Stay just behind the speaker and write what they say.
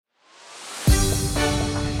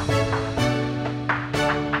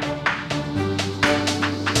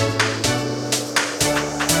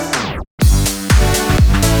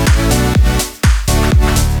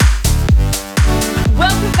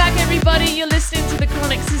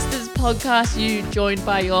podcast, you joined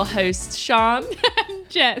by your hosts, Sean and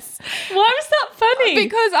Jess. Why was that funny?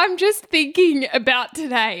 Because I'm just thinking about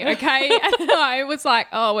today, okay? And I was like,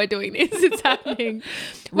 oh, we're doing this. It's happening.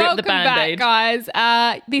 Welcome back, guys.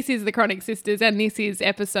 This is the Chronic Sisters and this is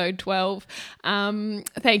episode 12.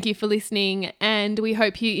 Thank you for listening and we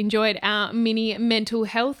hope you enjoyed our mini mental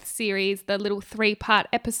health series, the little 3-part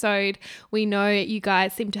episode. We know you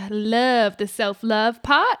guys seem to love the self-love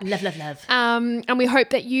part. Love. And we hope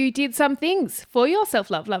that you did some things for your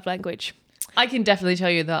self-love language. I can definitely tell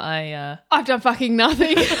you that I've done fucking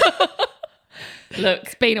nothing. Look,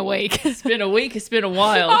 it's been a week. It's been a week. It's been a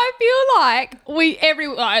while. I feel like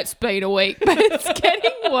it's been a week, but it's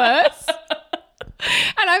getting worse.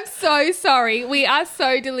 And I'm so sorry. We are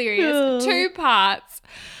so delirious. 2 parts.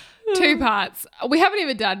 We haven't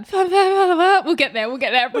even done. We'll get there,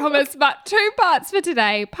 I promise. But 2 parts for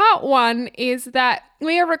today. Part 1 is that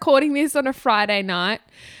we are recording this on a Friday night.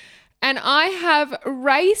 And I have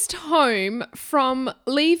raced home from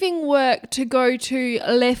leaving work to go to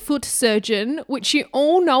Le Foot Surgeon, which you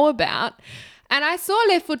all know about. And I saw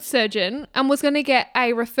Le Foot Surgeon and was going to get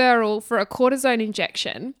a referral for a cortisone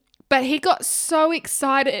injection. But he got so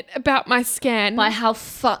excited about my scan. By how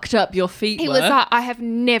fucked up your feet were. He was like, I have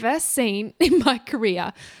never seen in my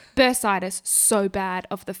career bursitis so bad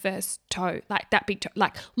of the first toe, like that big toe.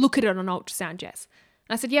 Like, look at it on ultrasound, Jess.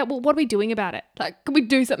 I said, yeah, well, what are we doing about it? Like, can we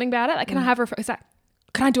do something about it? Like, can I have a... It's like,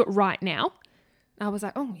 can I do it right now? I was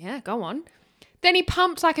like, oh, yeah, go on. Then he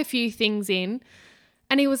pumped like a few things in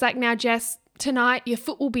and he was like, now, Jess, tonight your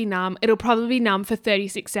foot will be numb. It'll probably be numb for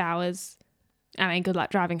 36 hours. I mean, good luck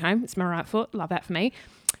driving home. It's my right foot. Love that for me.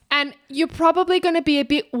 And you're probably going to be a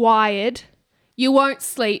bit wired. You won't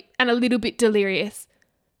sleep and a little bit delirious.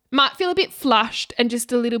 Might feel a bit flushed and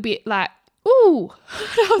just a little bit like, ooh.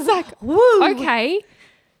 And I was like, woo. Okay.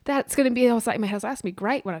 That's going to be, I was like, that's going to be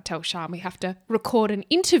great when I tell Sean we have to record an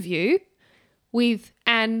interview with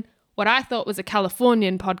what I thought was a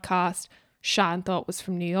Californian podcast, Sean thought was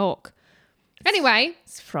from New York. Anyway.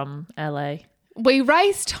 It's from LA. We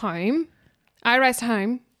raced home. I raced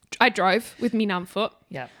home. I drove with me numb foot.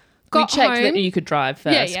 Yeah. Got we checked home. that you could drive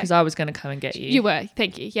first because I was going to come and get you. You were.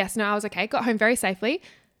 Thank you. Yes. No, I was okay. Got home very safely.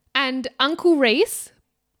 And Uncle Reese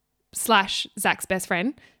 / Zach's best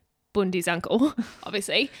friend, Bundy's uncle,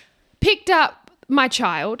 obviously, picked up my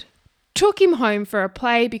child, took him home for a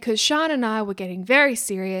play because Sean and I were getting very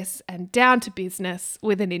serious and down to business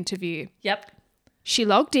with an interview. Yep. She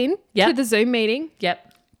logged in to the Zoom meeting.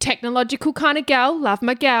 Yep. Technological kind of gal. Love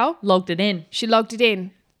my gal. Logged it in. She logged it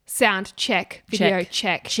in. Sound check. Video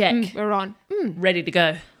check. We're on. Ready to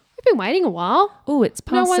go. We've been waiting a while. Oh, it's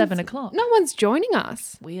past 7 o'clock. No one's joining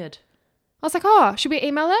us. Weird. I was like, oh, should we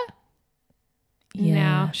email her? Yeah.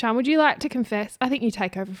 Now, Sean, would you like to confess? I think you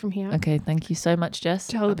take over from here. Okay, thank you so much, Jess.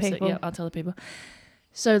 Tell the people. Yeah, I'll tell the people.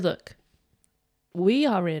 So look, we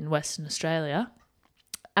are in Western Australia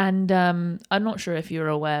and I'm not sure if you're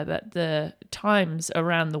aware, but the times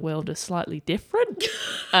around the world are slightly different.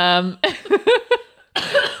 And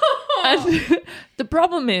the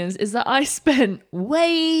problem is that I spent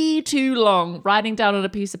way too long writing down on a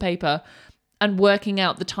piece of paper and working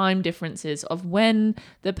out the time differences of when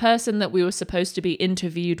the person that we were supposed to be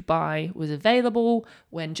interviewed by was available,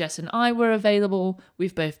 when Jess and I were available.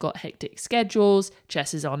 We've both got hectic schedules.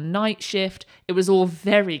 Jess is on night shift. It was all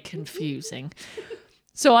very confusing.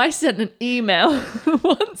 So I sent an email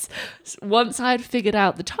once I had figured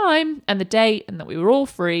out the time and the date and that we were all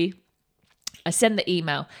free. I sent the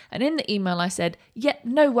email and in the email I said, yeah,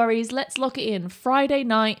 no worries. Let's lock it in Friday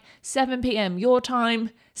night, 7 p.m. your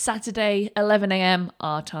time, Saturday, 11 a.m.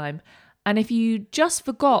 our time. And if you just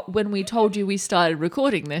forgot when we told you we started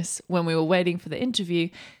recording this, when we were waiting for the interview,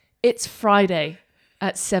 it's Friday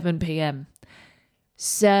at 7 p.m.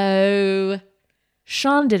 So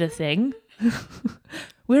Sean did a thing.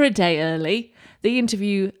 We're a day early. The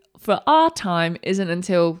interview for our time isn't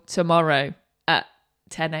until tomorrow at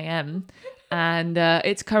 10 a.m. And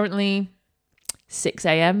it's currently 6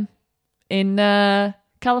 a.m. in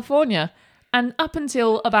California. And up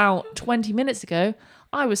until about 20 minutes ago,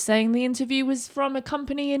 I was saying the interview was from a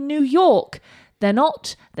company in New York. They're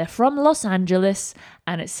not. They're from Los Angeles.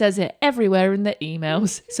 And it says it everywhere in the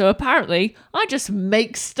emails. So apparently, I just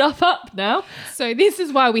make stuff up now. So this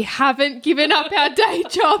is why we haven't given up our day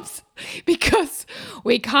jobs. Because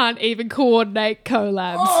we can't even coordinate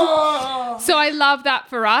collabs. Oh. So I love that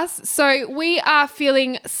for us. So we are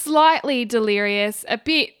feeling slightly delirious, a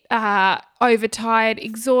bit overtired,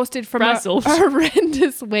 exhausted from a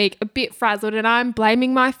horrendous week, a bit frazzled, and I'm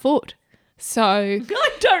blaming my foot. So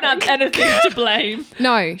I don't have anything to blame.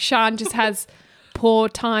 No, Sean just has poor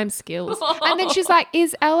time skills. And then she's like,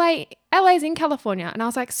 LA's in California. And I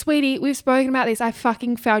was like, sweetie, we've spoken about this. I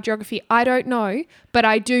fucking failed geography. I don't know, but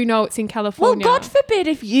I do know it's in Well, California. God forbid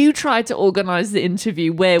if you tried to organise the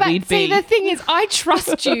interview where But we'd see, be. the thing is, I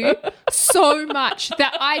trust you so much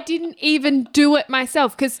that I didn't even do it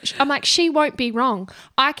myself because I'm like, she won't be wrong.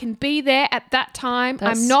 I can be there at that time.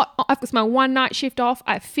 I've got my one night shift off.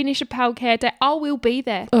 I finish a pal care day. I will be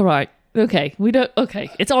there. All right. Okay.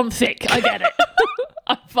 It's on thick. I get it.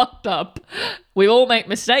 I fucked up. We all make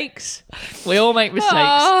mistakes.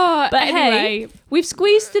 Oh, But anyway. hey, we've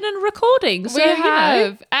squeezed in a recording. So, We you know.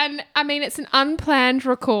 have. And I mean, it's an unplanned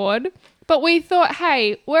record, but we thought,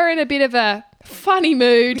 hey, we're in a bit of a funny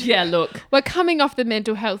mood. Yeah, look. We're coming off the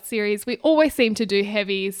mental health series. We always seem to do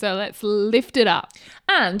heavy, so let's lift it up.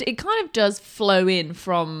 And it kind of does flow in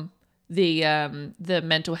from the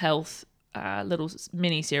mental health little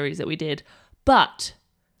mini series that we did. But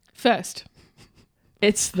First,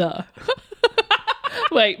 it's the...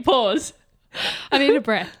 Wait, pause. I need a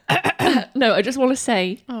breath. No, I just want to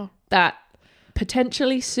say Oh. that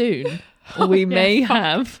potentially soon we may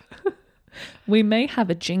have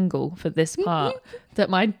a jingle for this part that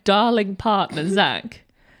my darling partner Zach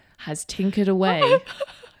has tinkered away,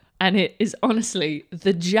 and it is honestly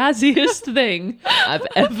the jazziest thing I've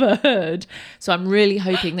ever heard. So I'm really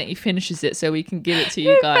hoping that he finishes it so we can give it to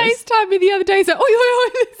you guys. FaceTime me the other day. So,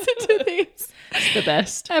 listen to this. It's the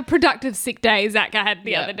best. A productive sick day Zach had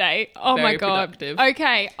the Yeah. other day. Oh my Very God. productive.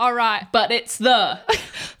 Okay, all right. But it's the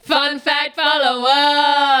fun fact follow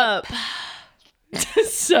up.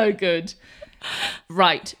 So good.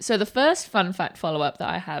 Right. So the first fun fact follow up that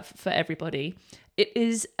I have for everybody, it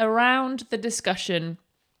is around the discussion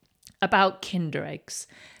about Kinder eggs.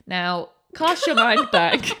 Now, cast your mind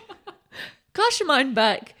back. Cast your mind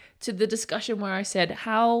back to the discussion where I said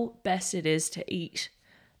how best it is to eat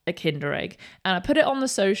a Kinder egg. And I put it on the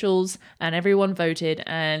socials and everyone voted,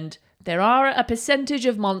 and there are a percentage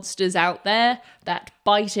of monsters out there that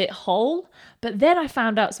bite it whole. But then I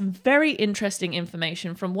found out some very interesting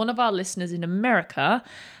information from one of our listeners in America,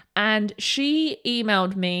 and she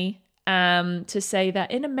emailed me to say that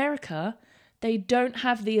in America, they don't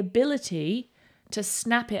have the ability to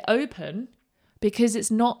snap it open because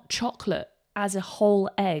it's not chocolate as a whole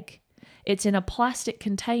egg. It's in a plastic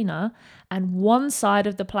container, and one side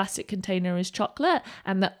of the plastic container is chocolate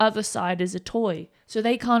and the other side is a toy. So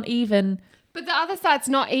they can't even... But the other side's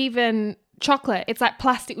not even chocolate. It's like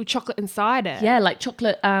plastic with chocolate inside it. Yeah, like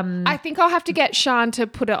chocolate... I think I'll have to get Sean to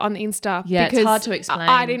put it on the Insta. Yeah, it's because hard to explain.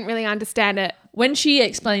 I didn't really understand it. When she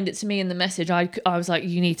explained it to me in the message, I was like,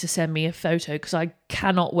 you need to send me a photo because I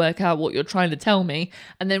cannot work out what you're trying to tell me.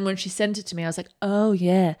 And then when she sent it to me, I was like, oh,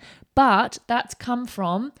 yeah. But that's come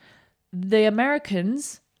from... The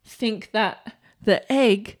Americans think that the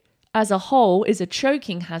egg as a whole is a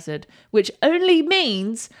choking hazard, which only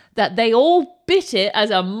means that they all bit it as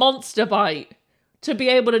a monster bite to be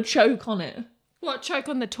able to choke on it. What, choke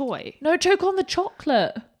on the toy? No, choke on the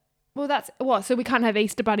chocolate. Well, that's what? So we can't have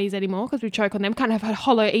Easter bunnies anymore because we choke on them. Can't have a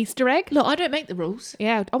hollow Easter egg. Look, I don't make the rules.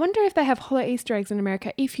 Yeah, I wonder if they have hollow Easter eggs in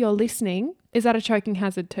America. If you're listening, is that a choking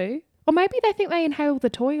hazard too? Or maybe they think they inhale the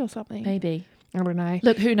toy or something. Maybe. I don't know.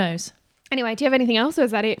 Look, who knows? Anyway, do you have anything else or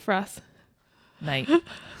is that it for us? Mate,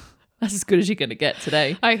 that's as good as you're going to get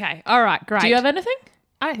today. Okay, all right, great. Do you have anything?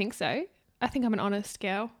 I don't think so. I think I'm an honest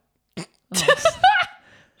girl. Oh,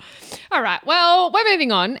 All right, well, we're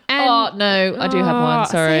moving on. And no, I do have one.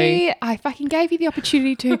 Sorry. See, I fucking gave you the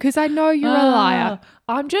opportunity to because I know you're a liar.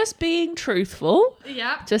 I'm just being truthful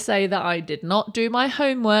Yeah. to say that I did not do my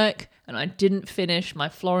homework and I didn't finish my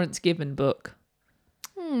Florence Given book.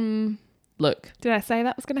 Look. Did I say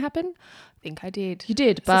that was going to happen? I think I did. You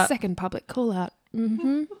did, It's the but second public call out.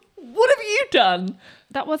 Mm-hmm. what have you done?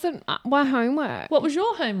 That wasn't my homework. What was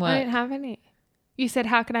your I homework? didn't have any. You said,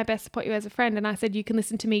 how can I best support you as a friend? And I said, you can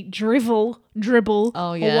listen to me dribble,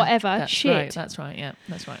 Oh, yeah. or whatever. That's Shit. right. That's right. Yeah,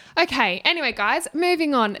 that's right. Okay, anyway, guys,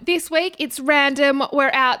 moving on. This week, it's random.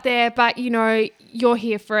 We're out there, but, you know, you're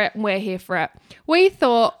here for it and we're here for it. We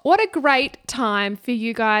thought, what a great time for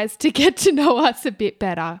you guys to get to know us a bit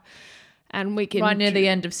better. And we can... Right near the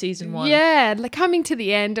end of season 1. Yeah, like coming to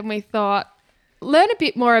the end, and we thought, learn a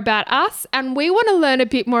bit more about us, and we want to learn a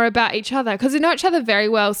bit more about each other because we know each other very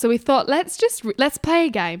well. So we thought, let's play a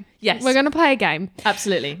game. Yes. We're going to play a game.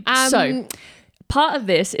 Absolutely. So part of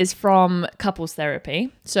this is from couples therapy.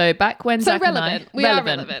 So back when So Zach relevant. and I... We are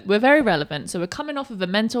relevant. We're very relevant. So we're coming off of a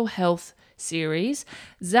mental health series.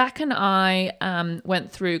 Zach and I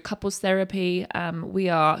went through couples therapy. We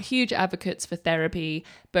are huge advocates for therapy,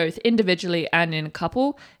 both individually and in a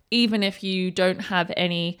couple. Even if you don't have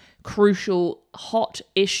any crucial hot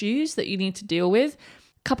issues that you need to deal with,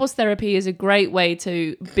 couples therapy is a great way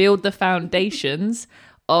to build the foundations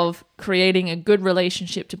of creating a good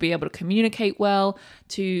relationship, to be able to communicate well,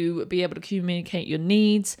 to be able to communicate your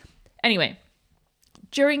needs. Anyway,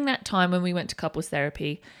 during that time when we went to couples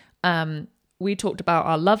therapy, we talked about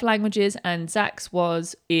our love languages, and Zach's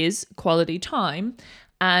is quality time.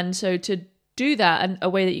 And so to do that, and a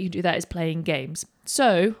way that you can do that is playing games.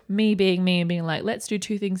 So me being me and being like, let's do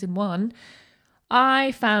two things in one,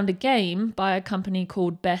 I found a game by a company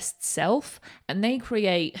called Best Self, and they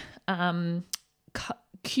create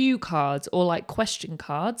cue cards, or like question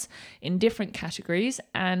cards, in different categories.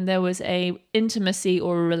 And there was a intimacy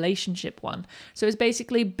or a relationship one. So it's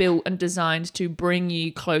basically built and designed to bring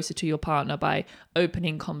you closer to your partner by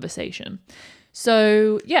opening conversation.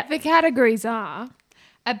 So yeah, The categories are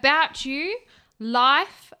about you,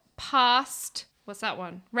 life, past, what's that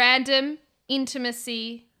one? Random,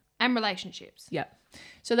 intimacy, and relationships. yeah.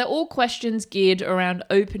 So they're all questions geared around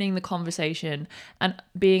opening the conversation and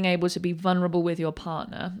being able to be vulnerable with your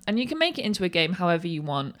partner. And you can make it into a game however you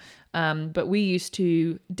want. But we used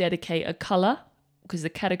to dedicate a color, because the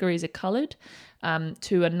categories are colored,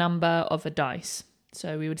 to a number of a dice.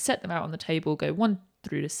 So we would set them out on the table, go 1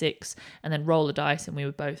 through to 6, and then roll a dice, and we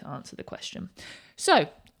would both answer the question. So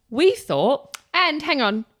we thought... And hang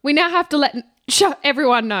on, we now have to let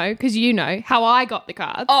everyone know, because you know how I got the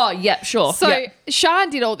cards. Oh, yeah, sure. So yeah. Sian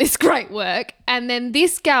did all this great work, and then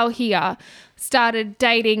this gal here started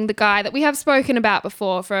dating the guy that we have spoken about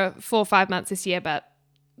before for 4 or 5 months this year, but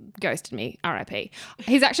ghosted me, RIP.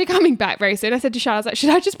 He's actually coming back very soon. I said to Sian, I was like, should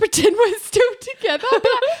I just pretend we're still together? I'll be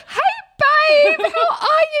like, hey, babe, how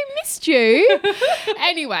are you? Missed you.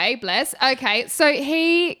 Anyway, bless. Okay, so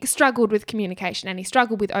he struggled with communication, and he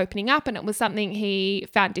struggled with opening up, and it was something he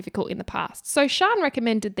found difficult in the past. So Sian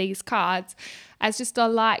recommended these cards as just a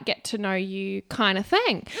light get to know you kind of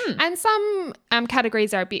thing. And some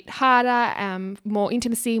categories are a bit harder, more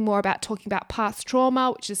intimacy, more about talking about past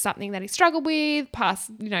trauma, which is something that he struggled with,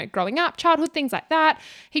 past, growing up, childhood, things like that.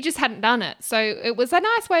 He just hadn't done it. So it was a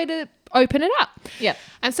nice way to open it up. Yeah.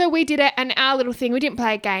 And so we did it, and our little thing, we didn't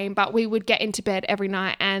play a game, but we would get into bed every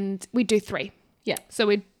night and we'd do 3. Yeah. So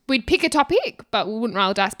we'd pick a topic, but we wouldn't roll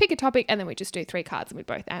a dice, pick a topic, and then we'd just do 3 cards and we'd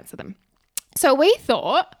both answer them. So we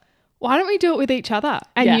thought, why don't we do it with each other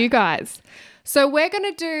and you guys? So we're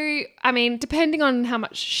going to do, depending on how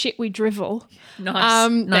much shit we drivel. Nice.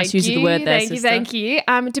 Nice use of the word there, sister. Thank you.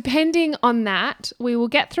 Depending on that, we will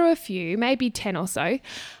get through a few, maybe 10 or so.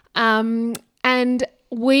 And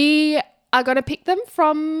we are going to pick them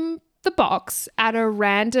from the box at a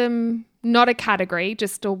random, not a category,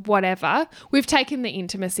 just a whatever. We've taken the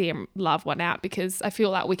intimacy and love one out because I feel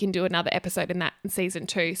like we can do another episode in that in season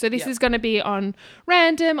 2. So this is going to be on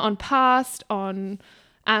random, on past, on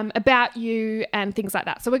about you and things like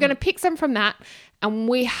that. So we're going to pick some from that, and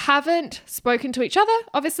we haven't spoken to each other,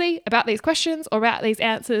 obviously, about these questions or about these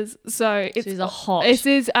answers. So This is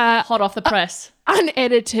hot off the press.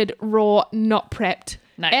 Unedited, raw, not prepped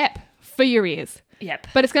ep for your ears. Yep.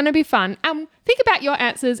 But it's going to be fun. Think about your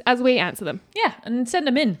answers as we answer them. Yeah, and send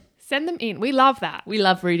them in. Send them in. We love that. We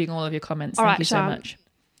love reading all of your comments. All Thank right, you so Sian. much.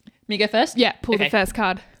 Me go first? Yeah, pull the first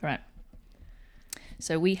card. Right.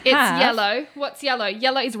 So we have... It's yellow. What's yellow?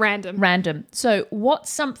 Yellow is random. Random. So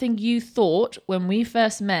what's something you thought when we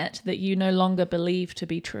first met that you no longer believe to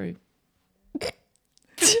be true?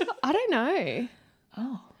 I don't know.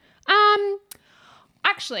 Oh.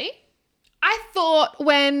 Actually, I thought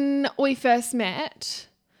when we first met,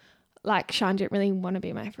 like, Sian didn't really want to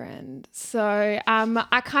be my friend. So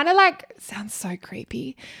I kind of sounds so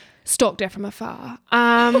creepy, stalked her from afar.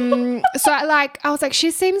 So I was like,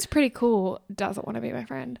 she seems pretty cool, doesn't want to be my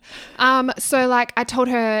friend. So I told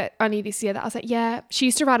her only this year that I was like, yeah, she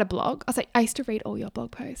used to write a blog. I was like, I used to read all your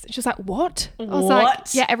blog posts. And she was like, what? I was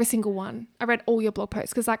like, yeah, every single one. I read all your blog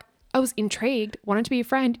posts because I was intrigued, wanted to be a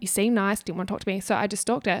friend. You seem nice, didn't want to talk to me. So I just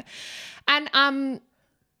stalked her. And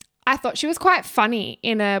I thought she was quite funny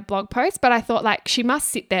in a blog post, but I thought she must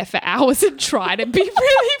sit there for hours and try to be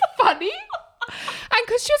really funny. And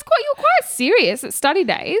because you were quite serious at study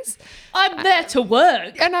days. I'm there to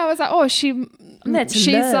work. And I was like, oh, she's learn.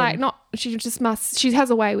 she has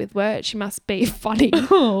a way with words. She must be funny.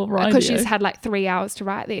 Oh, right. Because she's had 3 hours to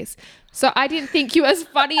write this. So I didn't think you as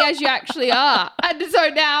funny as you actually are. And so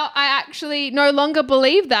now I actually no longer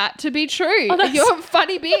believe that to be true. Oh, you're a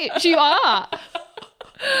funny bitch. You are.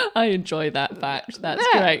 I enjoy that fact. That's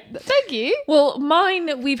Yeah, great. Thank you. Well,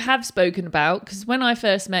 mine we have spoken about because when I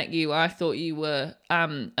first met you, I thought you were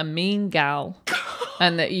a mean gal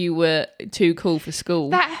and that you were too cool for school.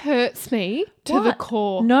 That hurts me to the What?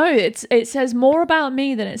 core. No, it says more about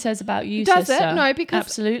me than it says about you, Does sister. it? No, because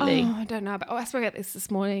Absolutely. Oh, I don't know. I spoke about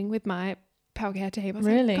this morning with my pal care team. I was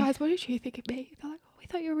Really? like, guys, what did you think of me? They're like, oh, we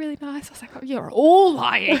thought you were really nice. I was like, oh, you're all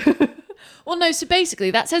lying. Well, no, so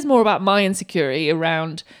basically that says more about my insecurity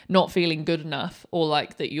around not feeling good enough or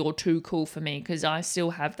like that you're too cool for me because I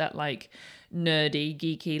still have that like nerdy,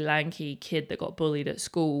 geeky, lanky kid that got bullied at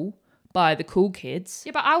school by the cool kids.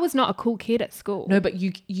 Yeah, but I was not a cool kid at school. No, but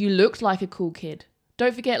you looked like a cool kid.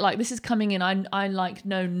 Don't forget, like, this is coming in. I like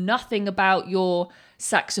know nothing about your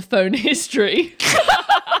saxophone history.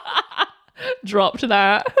 Dropped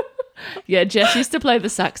that. Yeah, Jess used to play the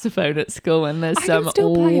saxophone at school, and there's some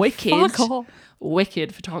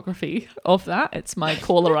wicked photography of that. It's my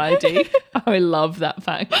caller ID. I love that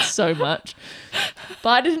fact so much. But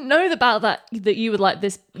I didn't know about that you were like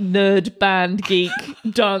this nerd band geek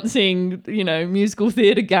dancing, musical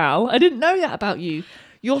theatre gal. I didn't know that about you.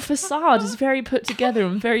 Your facade is very put together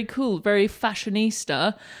and very cool, very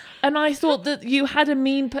fashionista. And I thought that you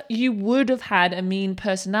would have had a mean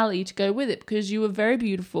personality to go with it because you were very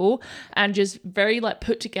beautiful and just very like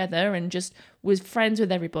put together and just was friends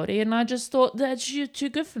with everybody. And I just thought that you're too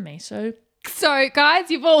good for me. So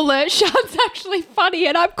guys, you've all learned Sean's actually funny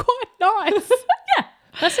and I'm quite nice. yeah,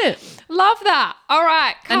 that's it. Love that. All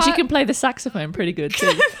right. And she can play the saxophone pretty good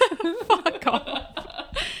too. Fuck off.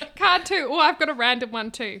 Card 2. Oh, I've got a random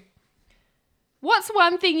one too. What's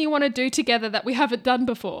one thing you want to do together that we haven't done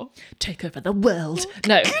before? Take over the world.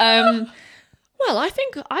 No. Well, I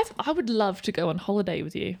think I would love to go on holiday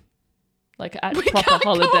with you. Like a proper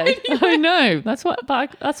holiday. I know. That's what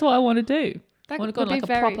I want to do. I want to go on like a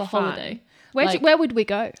proper holiday. Where would we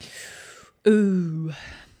go? Ooh.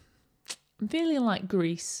 I'm feeling like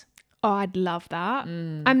Greece. Oh, I'd love that.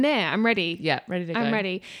 I'm there. I'm ready. Yeah, ready to go. I'm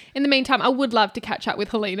ready. In the meantime, I would love to catch up with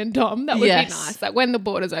Helene and Dom. That would be nice. Like when the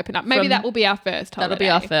borders open up. Maybe that will be our first holiday. That'll be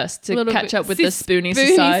our first to catch up with the Spoonie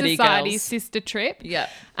Society girls. Sister trip. Yeah.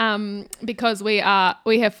 Because we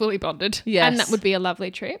have fully bonded. Yes. And that would be a lovely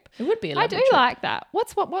trip. It would be a lovely trip. I do like that.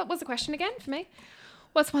 What was the question again for me?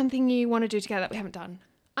 What's one thing you want to do together that we haven't done?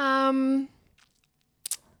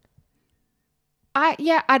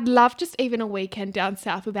 I'd love just even a weekend down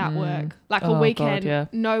south without work. Like a weekend,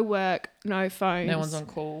 no work, no phones. No one's on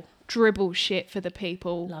call. Dribble shit for the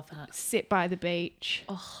people. Love that. Sit by the beach.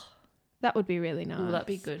 Oh, that would be really nice. Oh, that'd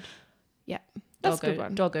be good. Yeah, that's a good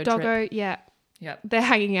one. Doggo trip. Yeah. Yep. They're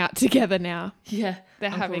hanging out together now. Yeah. They're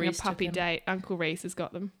having a puppy date. Uncle Reese has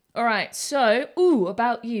got them. All right. So,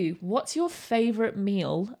 about you. What's your favourite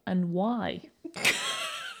meal and why?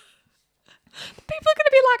 People are going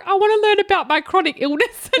to be like, I want to learn about my chronic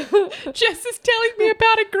illness. Jess is telling me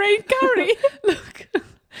about a green curry. Look,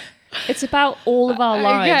 it's about all of our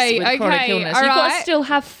lives with chronic illness. You've got to still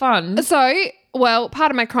have fun. So,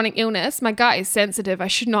 part of my chronic illness, my gut is sensitive. I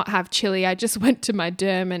should not have chili. I just went to my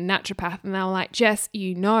derm and naturopath and they were like, Jess,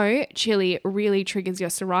 chili really triggers your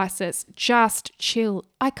psoriasis. Just chill.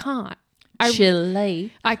 I can't.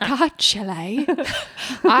 Chile. I can't chile.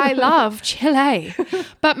 I love chile.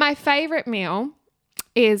 But my favourite meal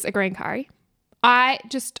is a green curry. I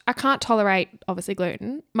can't tolerate, obviously,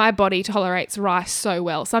 gluten. My body tolerates rice so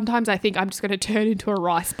well. Sometimes I think I'm just going to turn into a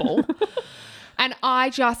rice ball. And I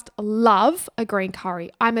just love a green curry.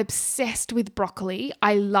 I'm obsessed with broccoli.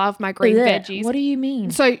 I love my green veggies. What do you mean?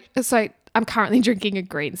 So I'm currently drinking a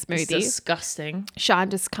green smoothie. It's disgusting. Sean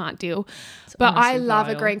just can't deal. But I love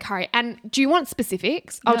a green curry. And do you want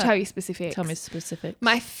specifics? I'll tell you specifics. Tell me specifics.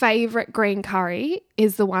 My favourite green curry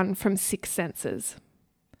is the one from Six Senses.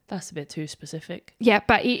 That's a bit too specific. Yeah,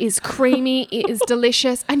 but it is creamy. It is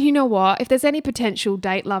delicious. And you know what? If there's any potential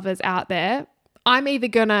date lovers out there, I'm either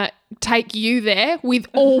going to take you there with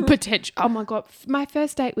all potential. Oh, my God. My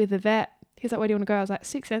first date with a vet, he's like, where do you want to go? I was like,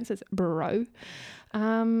 Six Senses, bro.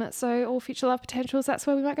 So all future love potentials, that's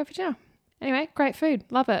where we might go for dinner. Anyway, great food.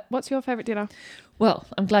 Love it. What's your favourite dinner? Well,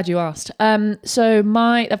 I'm glad you asked. So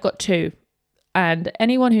I've got two. And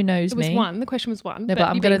anyone who knows me. It was one. The question was one. No, but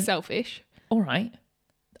I'm being selfish. All right.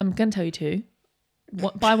 I'm going to tell you two.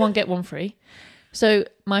 Buy one, get one free. So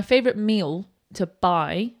my favourite meal to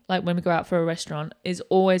buy, like when we go out for a restaurant, is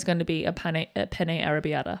always going to be a penne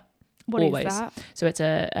arrabbiata. What always. is that? So it's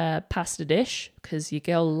a pasta dish because your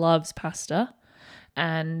girl loves pasta.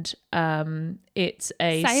 And it's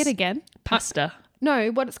a... Say it again. Pasta. No,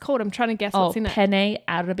 what it's called. I'm trying to guess what's in it. Penne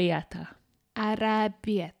arrabbiata.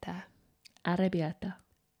 Arrabbiata. Arrabbiata.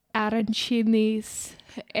 arancines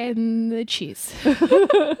and the cheese.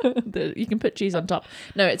 You can put cheese on top.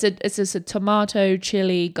 No, it's a tomato,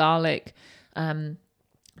 chili, garlic.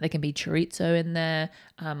 There can be chorizo in there,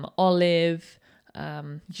 olive,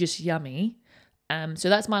 just yummy. So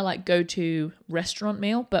that's my like go-to restaurant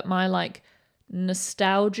meal, but my like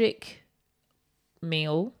nostalgic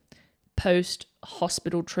meal post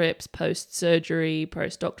hospital trips, post surgery,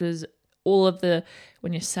 post doctors, all of the,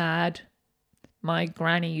 when you're sad, my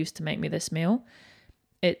granny used to make me this meal.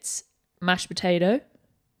 It's mashed potato.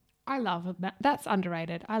 I love that. That's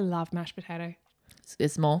underrated. I love mashed potato.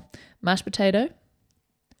 It's more mashed potato,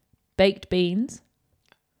 baked beans.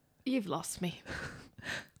 You've lost me.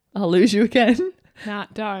 I'll lose you again. Nah,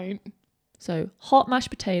 don't. So hot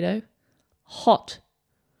mashed potato, hot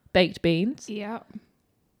baked beans, Yeah.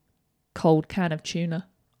 cold can of tuna.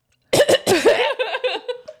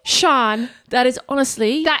 Sean, That is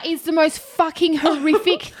honestly, that is the most fucking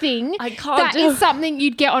horrific thing. I can't That do is something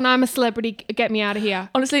you'd get on I'm a Celebrity, Get Me Out of Here.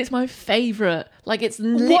 honestly, it's my favourite. Like it's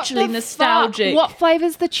literally What the nostalgic. fuck? What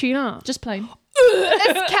flavour's the tuna? Just plain.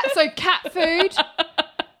 It's cat food,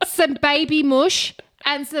 some baby mush,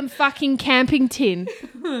 and some fucking camping tin.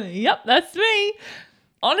 Yep, that's me.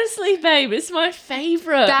 Honestly, babe, it's my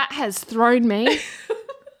favourite. That has thrown me.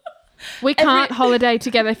 We can't holiday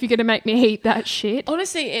together if you're going to make me eat that shit.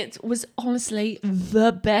 Honestly, it was honestly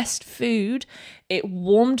the best food. It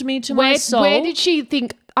warmed me to my soul. Where did she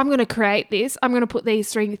think, I'm going to create this? I'm going to put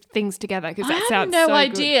these three things together because that I have sounds no so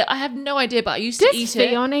idea. good. I have no idea, but I used to eat Does it.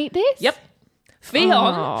 Fion eat this? Yep.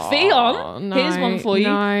 Fion. no, Here's one for you.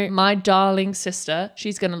 no. My darling sister.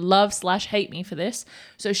 She's going to love/hate me for this.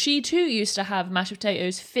 So she too used to have mashed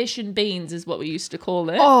potatoes, fish and beans is what we used to call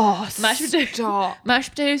it. Oh, mashed stop. mashed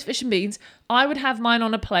potatoes, fish and beans. I would have mine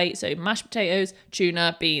on a plate. So mashed potatoes,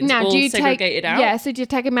 tuna, beans, Now, all do you segregated out. Yeah, so do you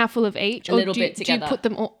take a mouthful of each? A little bit Do together. you put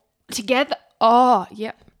them all together? Oh,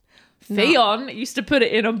 yep. Fion used to put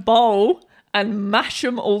it in a bowl and mash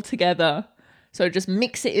them all together. So just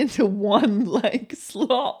mix it into one like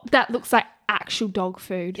slop. That looks like actual dog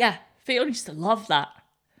food. Yeah, Fion used to love that.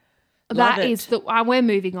 That Love it. is the. We're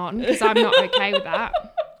moving on because I'm not okay with that.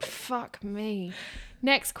 Fuck me.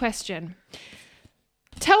 Next question.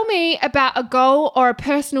 Tell me about a goal or a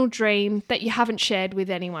personal dream that you haven't shared with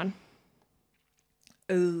anyone.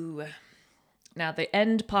 Ooh. Now the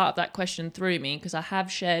end part of that question threw me because I have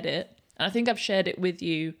shared it. And I think I've shared it with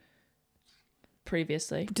you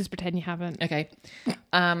previously. Just pretend you haven't. Okay.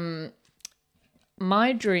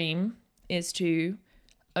 My dream is to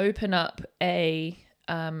open up a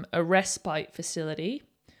respite facility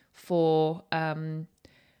for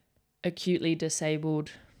acutely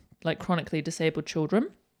disabled, like chronically disabled children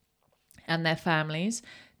and their families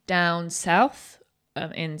down south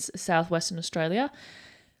in southwestern Australia,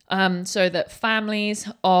 so that families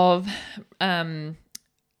of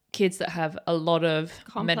kids that have a lot of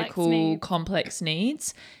complex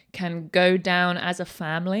needs can go down as a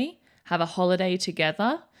family, have a holiday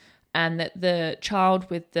together, and that the child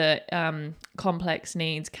with the complex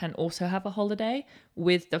needs can also have a holiday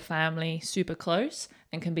with the family super close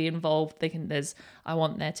and can be involved. I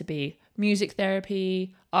want there to be music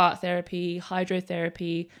therapy, art therapy,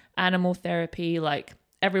 hydrotherapy, animal therapy, like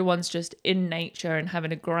everyone's just in nature and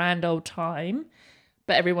having a grand old time.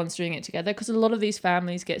 But everyone's doing it together because a lot of these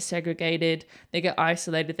families get segregated, they get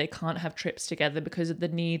isolated, they can't have trips together because of the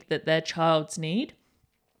need that their child's need.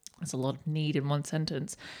 There's a lot of need in one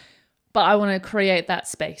sentence. But I want to create that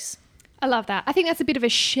space. I love that. I think that's a bit of a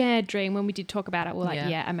shared dream. When we did talk about it, we're like, Yeah.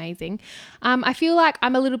 yeah, amazing. I feel like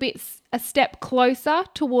I'm a little bit a step closer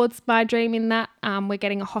towards my dream in that we're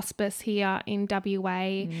getting a hospice here in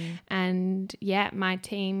WA and yeah, my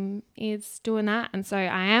team is doing that. And so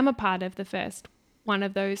I am a part of the first one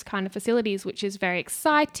of those kind of facilities, which is very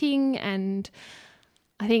exciting. And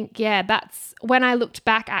I think, yeah, that's when I looked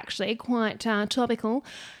back, actually quite topical.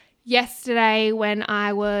 Yesterday when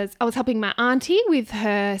I was helping my auntie with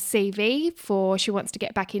her CV she wants to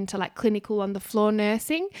get back into like clinical on the floor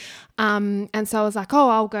nursing. And so I was like,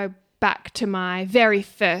 I'll go back to my very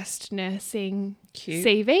first nursing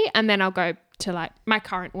CV and then I'll go to like my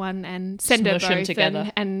current one and send her Smush them both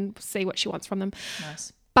together. and see what she wants from them.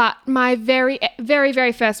 Nice. But my very, very,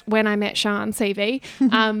 very first, when I met Sean CV,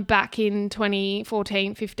 back in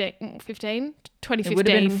 2014, 2015. It would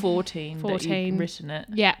have been 14 that you'd written it.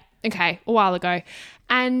 Yeah. Okay. A while ago.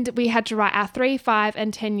 And we had to write our 3, 5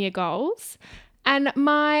 and 10-year goals. And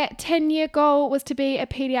my 10-year goal was to be a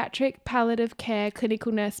pediatric palliative care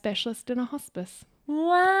clinical nurse specialist in a hospice.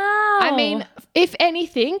 Wow. I mean, if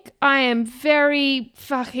anything, I am very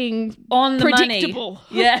fucking on the predictable.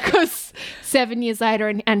 money. Yeah. Because 7 years later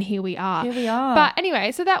and here we are. Here we are. But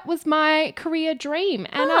anyway, so that was my career dream.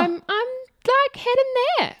 And I'm like heading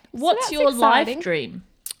there. What's so your exciting. life dream?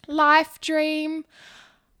 Life dream.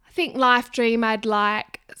 I think life dream, I'd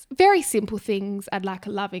like very simple things. I'd like a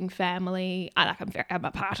loving family. I'm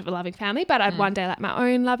a part of a loving family, but I'd one day like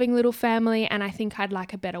my own loving little family. And I think I'd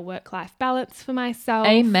like a better work-life balance for myself.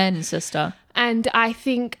 Amen, sister. And I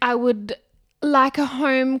think I would like a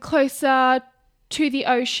home closer to the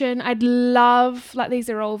ocean. I'd love, like these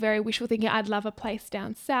are all very wishful thinking, I'd love a place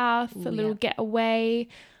down south, a little getaway.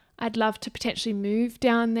 I'd love to potentially move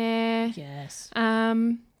down there. Yes.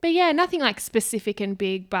 But yeah, nothing like specific and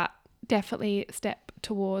big, but definitely a step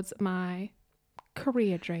towards my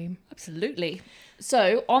career dream. Absolutely.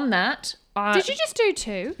 So on that, Did you just do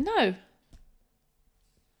 2? No.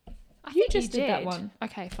 You just did that one.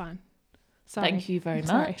 Okay, fine. Sorry. Thank you very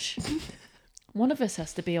Sorry. much. One of us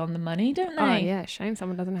has to be on the money, don't they? Oh yeah, shame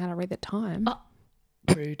someone doesn't know how to read the time.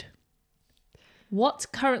 Rude. What's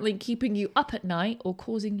currently keeping you up at night or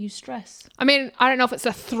causing you stress? I mean, I don't know if it's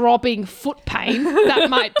a throbbing foot pain that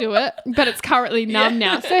might do it, but it's currently numb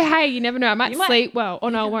now. So hey, you never know. I might sleep well.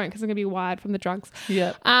 Or no, I won't because I'm going to be wired from the drugs.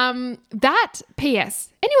 Yeah. That P.S.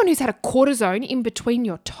 Anyone who's had a cortisone in between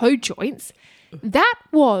your toe joints, that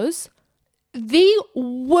was the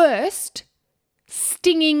worst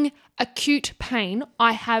stinging acute pain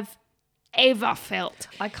I have ever felt.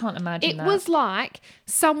 I can't imagine that. It was like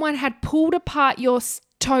someone had pulled apart your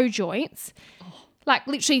toe joints, like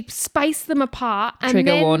literally spaced them apart. And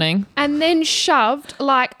Trigger warning. And then shoved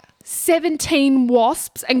like 17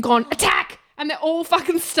 wasps and gone, attack! And they all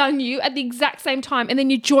fucking stung you at the exact same time. And then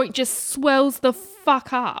your joint just swells the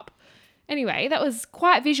fuck up. Anyway, that was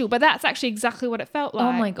quite visual, but that's actually exactly what it felt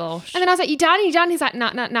like. Oh my gosh. And then I was like, you done? You done? He's like,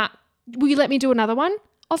 nah. Will you let me do another one?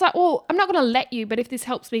 I was like, well, I'm not going to let you, but if this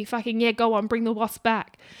helps me, fucking, yeah, go on, bring the wasp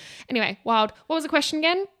back. Anyway, wild. What was the question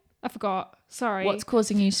again? I forgot. Sorry. What's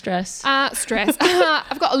causing you stress? Stress.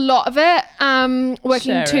 I've got a lot of it.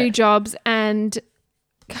 Working Share 2 it. jobs and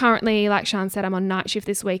currently, like Sian said, I'm on night shift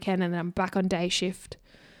this weekend and then I'm back on day shift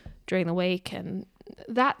during the week and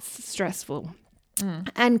that's stressful.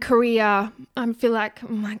 And career, I feel like, I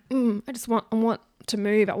want to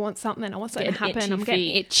move. I want something. I want something to happen. I'm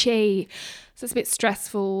getting itchy. So it's a bit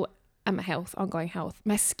stressful. And my health, ongoing health.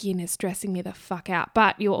 My skin is stressing me the fuck out.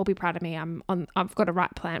 But you'll all be proud of me. I've got a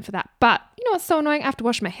right plan for that. But you know what's so annoying? I have to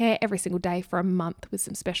wash my hair every single day for a month with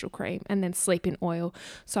some special cream and then sleep in oil.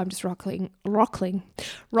 So I'm just rocking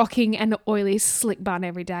an oily slick bun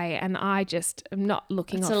every day. And I just am not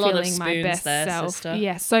looking or feeling my best self. Sister.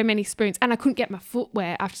 Yeah, so many spoons. And I couldn't get my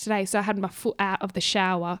footwear after today. So I had my foot out of the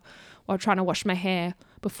shower while trying to wash my hair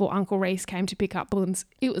before Uncle Reese came to pick up buns.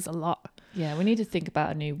 It was a lot. Yeah, we need to think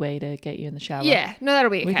about a new way to get you in the shower. Yeah, no, that'll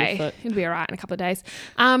be With your okay. foot. It'll be all right in a couple of days.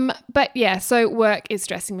 But yeah, so work is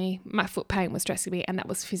stressing me. My foot pain was stressing me, and that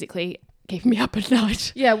was physically keeping me up at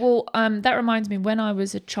night. Yeah, well, that reminds me, when I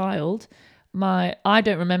was a child, I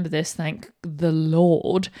don't remember this, thank the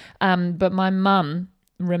Lord, but my mum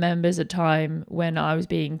remembers a time when I was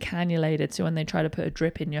being cannulated, so when they try to put a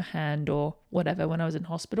drip in your hand or whatever when I was in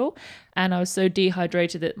hospital, and I was so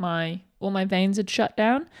dehydrated that all my veins had shut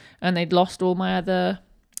down and they'd lost all my other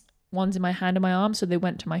ones in my hand and my arm, so they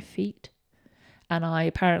went to my feet and I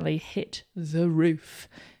apparently hit the roof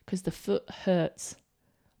because the foot hurts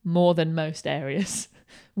more than most areas.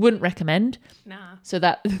 Wouldn't recommend. Nah. So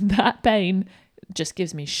that pain just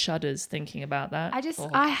gives me shudders thinking about that.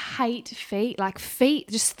 I hate feet. Like feet,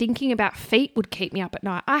 just thinking about feet would keep me up at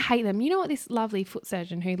night. I hate them. You know what, this lovely foot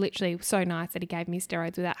surgeon who literally was so nice that he gave me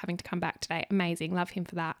steroids without having to come back today. Amazing. Love him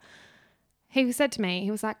for that. He said to me,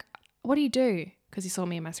 he was like, what do you do? Because he saw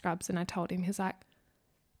me in my scrubs and I told him, he was like,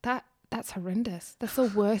 that's horrendous. That's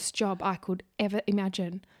the worst job I could ever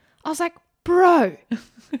imagine. I was like, bro,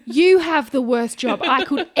 you have the worst job I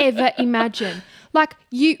could ever imagine. Like,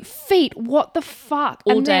 feet, what the fuck?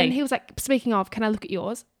 All and day. then he was like, speaking of, can I look at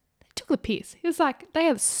yours? They took the piss. He was like, they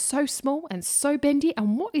are so small and so bendy.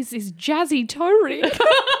 And what is this jazzy toe ring?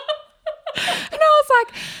 And I was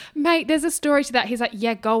like, mate, there's a story to that. He's like,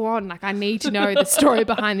 yeah, go on. Like, I need to know the story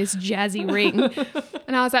behind this jazzy ring.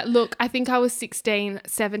 And I was like, look, I think I was 16,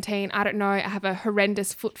 17. I don't know. I have a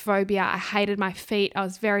horrendous foot phobia. I hated my feet. I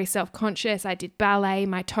was very self-conscious. I did ballet.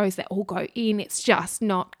 My toes, they all go in. It's just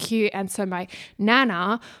not cute. And so my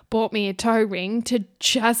nana bought me a toe ring to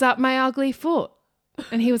jazz up my ugly foot.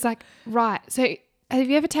 And he was like, right. So have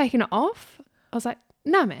you ever taken it off? I was like,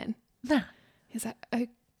 nah, man. Nah. He's like, okay.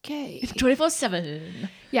 24/7.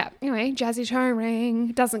 Yeah. Anyway, jazzy toe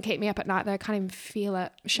ring. Doesn't keep me up at night though. I can't even feel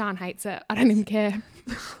it. Sean hates it. I don't even care.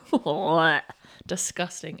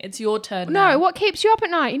 Disgusting. It's your turn No, now. what keeps you up at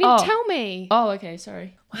night? You didn't Oh. tell me. Oh, okay,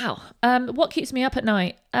 sorry. Wow. What keeps me up at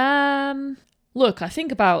night? Look, I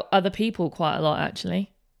think about other people quite a lot,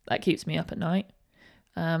 actually. That keeps me up at night.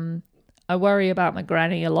 I worry about my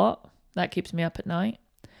granny a lot. That keeps me up at night.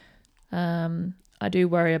 I do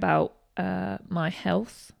worry about my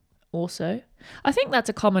health also. I think that's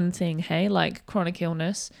a common thing, hey, like chronic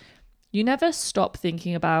illness. You never stop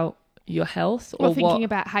thinking about your health or thinking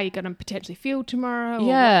about how you're going to potentially feel tomorrow, or what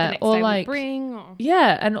the next or day like will bring. Or...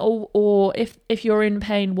 Yeah, and or if you're in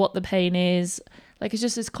pain, what the pain is. Like, it's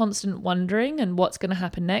just this constant wondering and what's going to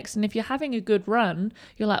happen next. And if you're having a good run,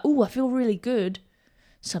 you're like, oh, I feel really good.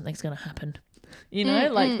 Something's going to happen. You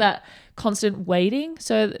know, like that constant waiting.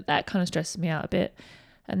 So that kind of stresses me out a bit.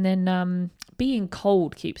 And then being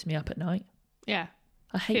cold keeps me up at night. Yeah.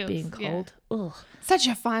 I hate being cold. Yeah. Ugh. Such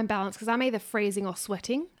a fine balance because I'm either freezing or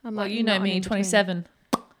sweating. I'm well, like, you know me, 27.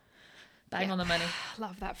 Bang on the money.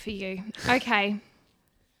 Love that for you. Okay.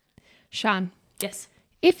 Shan. Yes.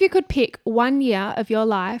 If you could pick 1 year of your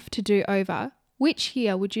life to do over, which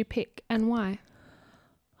year would you pick and why?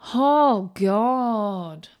 Oh,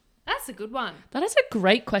 God. That's a good one. That is a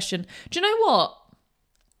great question. Do you know what?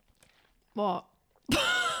 What?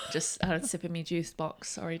 Just had a sip of me juice box.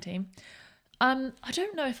 Sorry, team. I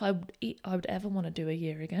don't know if I would ever want to do a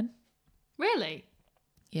year again. Really?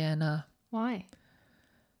 Yeah, no. Why?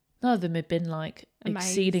 None of them have been like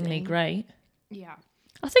exceedingly great. Yeah.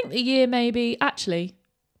 I think the year maybe, actually,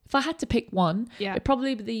 if I had to pick one, it'd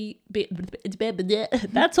probably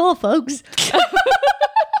that's all, folks.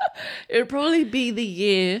 It would probably be the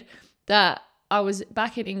year that I was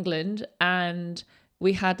back in England and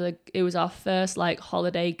we had it was our first like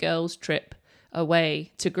holiday girls trip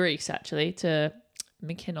away to Greece, actually, to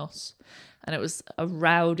Mykonos. And it was a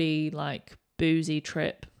rowdy, like boozy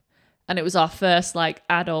trip. And it was our first like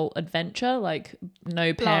adult adventure, like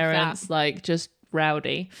no parents, like just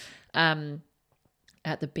rowdy.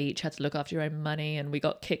 At the beach, had to look after your own money, and we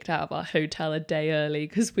got kicked out of our hotel a day early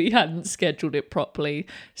because we hadn't scheduled it properly.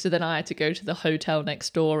 So then I had to go to the hotel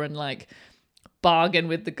next door and like bargain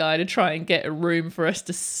with the guy to try and get a room for us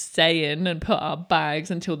to stay in and put our bags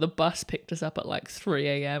until the bus picked us up at like 3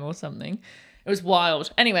 a.m. or something. It was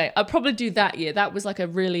wild. Anyway, I'd probably do that year. That was like a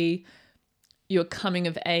really, you're coming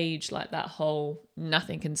of age, like that whole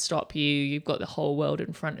nothing can stop you, you've got the whole world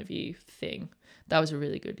in front of you thing. That was a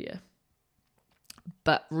really good year.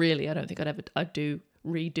 But really, I don't think I'd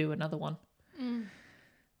redo another one.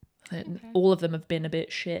 Okay. All of them have been a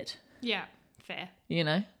bit shit. Yeah, fair. You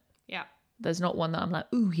know? Yeah. There's not one that I'm like,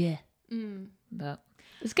 ooh, yeah. But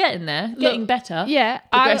it's getting there, getting better. Yeah.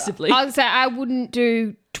 Progressively. I would say I wouldn't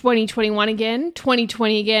do 2021 again,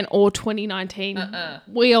 2020 again, or 2019.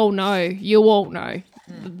 We all know, you all know,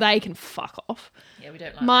 they can fuck off. Yeah, we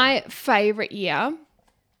don't like My favourite year,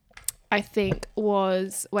 I think,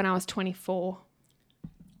 was when I was 24.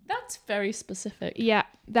 That's very specific. Yeah,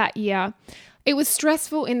 that year. It was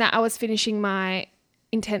stressful in that I was finishing my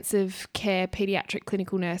intensive care pediatric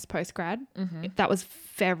clinical nurse postgrad. That was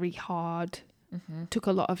very hard. Took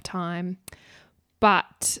a lot of time.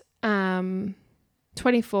 But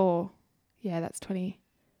 24, that's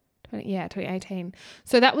 2018.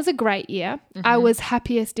 So that was a great year. I was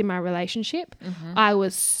happiest in my relationship. I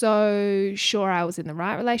was so sure I was in the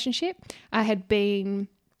right relationship. I had been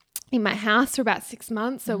in my house for about 6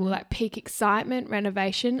 months. So we're like peak excitement,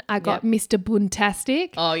 renovation. I got Mr.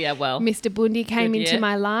 Buntastic. Oh, yeah, well. Mr. Bundy came into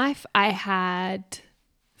my life. I had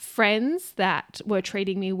friends that were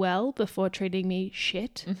treating me well before treating me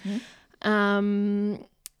shit. Not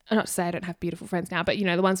to say I don't have beautiful friends now, but, you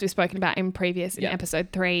know, the ones we've spoken about in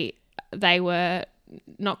episode 3, they were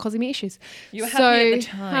not causing me issues. You were happy at the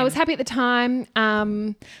time. I was happy at the time.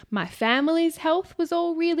 My family's health was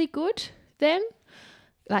all really good then.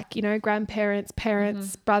 Like, you know, grandparents,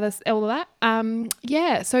 parents, brothers, all of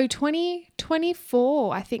that. So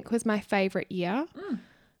 2024, I think, was my favourite year.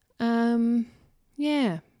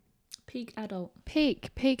 Peak adult.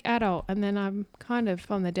 Peak adult. And then I'm kind of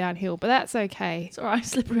on the downhill, but that's okay. It's all right.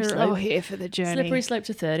 Slippery We're slope. all here for the journey. Slippery slope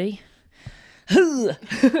to 30. You're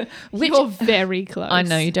very close. I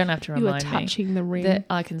know, you don't have to remind me. You are touching the rim. That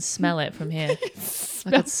I can smell it from here.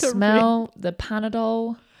 I can smell the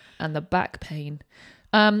Panadol and the back pain.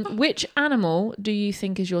 Which animal do you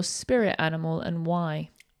think is your spirit animal and why?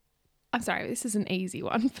 I'm sorry, this is an easy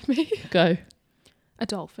one for me. Go. A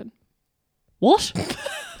dolphin. What?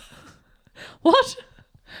 What?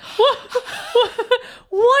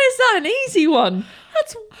 Why is that an easy one?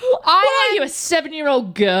 What are you, a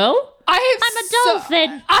 7-year-old girl? I'm a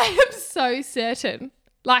dolphin. I am so certain.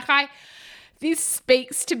 Like this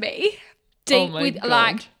speaks to me deep Oh my with God.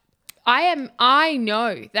 like I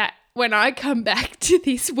know that when I come back to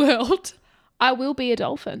this world, I will be a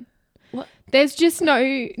dolphin. What? There's just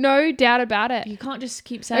no doubt about it. You can't just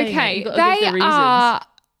keep saying it. Okay, You've got to give they the reasons. are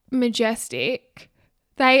majestic.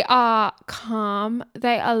 They are calm.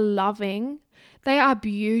 They are loving. They are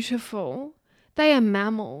beautiful. They are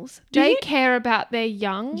mammals. They care about their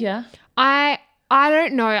young. Yeah. I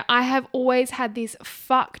don't know. I have always had this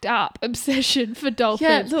fucked up obsession for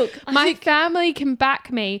dolphins. Yeah, look, my family can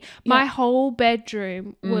back me. My whole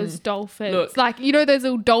bedroom was dolphins. Look. Like, you know those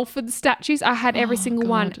little dolphin statues? I had every single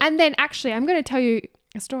one. God. And then actually, I'm going to tell you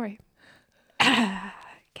a story. Get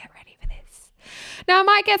ready for this. Now, I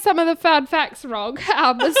might get some of the fun facts wrong.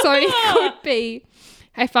 So it could be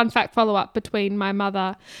a fun fact follow-up between my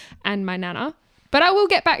mother and my nana. But I will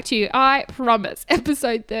get back to you. I promise.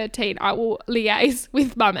 Episode 13, I will liaise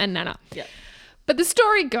with mum and nana. Yeah. But the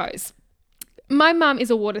story goes, my mum is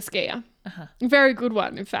a water skier. Very good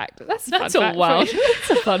one, in fact. That's That's fun a fact wild. for you. That's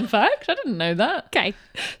a fun fact. I didn't know that. Okay,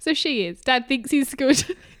 so she is. Dad thinks he's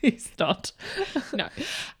good. He's not. No.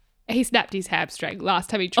 He snapped his hamstring last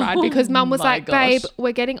time he tried Oh because mum was my like, babe, gosh.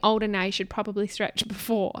 we're getting older now. You should probably stretch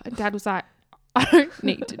before. And dad was like, I don't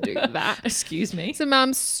need to do that. Excuse me. So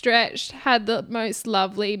mum stretched, had the most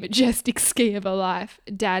lovely, majestic ski of her life.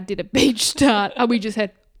 Dad did a beach start and we just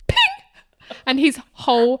had ping and his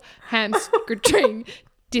whole hamstring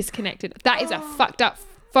disconnected. That is a fucked up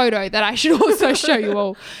photo that I should also show you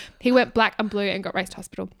all. He went black and blue and got raced to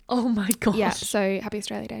hospital. Oh my gosh. Yeah, so happy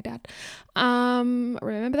Australia Day, Dad.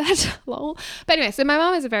 Remember that? Lol. But anyway, so my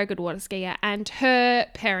mum is a very good water skier and her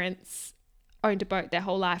parents owned a boat their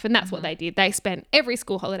whole life, and that's what they did. They spent every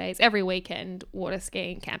school holidays, every weekend water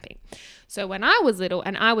skiing, camping. So when I was little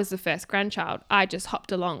and I was the first grandchild, I just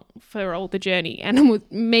hopped along for all the journey. And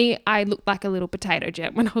with me, I looked like a little potato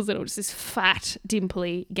jet when I was little, just this fat,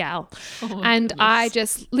 dimply gal. And goodness. I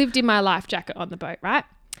just lived in my life jacket on the boat, right?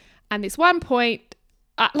 And this one point,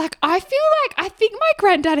 I think my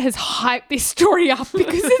granddad has hyped this story up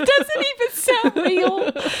because it doesn't even sound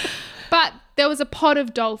real. But there was a pod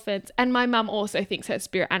of dolphins, and my mum also thinks her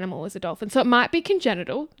spirit animal is a dolphin. So it might be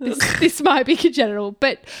congenital. This might be congenital,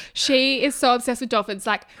 but she is so obsessed with dolphins.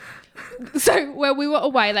 Like, so where we were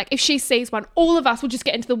away, like if she sees one, all of us will just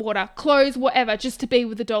get into the water, clothes, whatever, just to be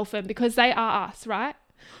with the dolphin because they are us, right?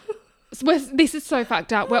 This is so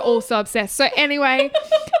fucked up. We're all so obsessed. So anyway,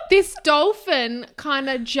 this dolphin kind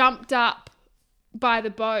of jumped up by the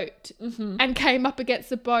boat and came up against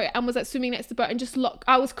the boat and was like swimming next to the boat and just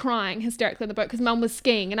I was crying hysterically on the boat because mum was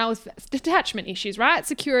skiing and I was attachment issues, right?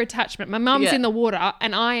 Secure attachment. My mum's in the water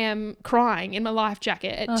and I am crying in my life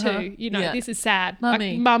jacket at 2. You know, this is sad.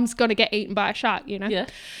 Mummy. Like, mum's going to get eaten by a shark, you know? Yeah.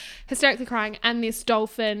 Hysterically crying, and this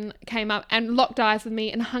dolphin came up and locked eyes with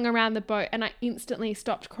me and hung around the boat, and I instantly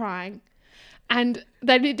stopped crying. And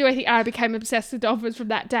they didn't do anything. I became obsessed with dolphins from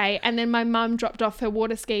that day. And then my mum dropped off her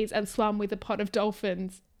water skis and swam with a pod of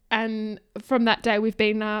dolphins. And from that day, we've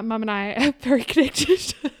been, mum and I are very connected.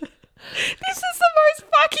 This is the most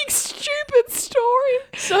fucking stupid story.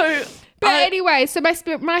 So, But anyway, so my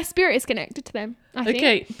spirit is connected to them, I think.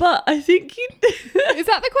 okay, but I think you. Is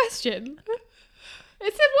that the question?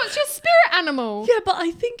 It said, what's your spirit animal? Yeah, but I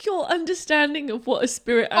think your understanding of what a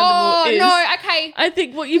spirit animal is. No, okay. I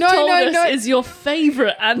think what you've told us is your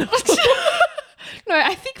favourite animal. No,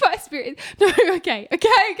 I think my spirit. No, okay.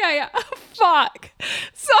 Fuck.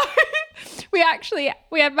 So we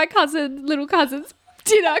had my little cousin's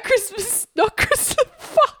dinner, not Christmas.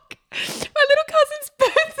 Fuck. My little cousin's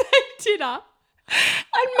birthday dinner,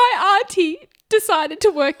 and my auntie decided to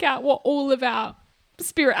work out what all of our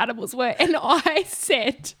spirit animals were, and I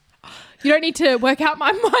said, "You don't need to work out.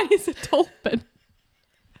 Mine is a dolphin."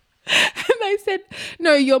 And they said,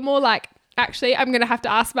 "No, you're more like." Actually, I'm going to have to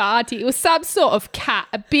ask my auntie. It was some sort of cat,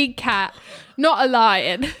 a big cat, not a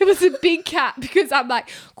lion. It was a big cat because I'm like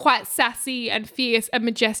quite sassy and fierce and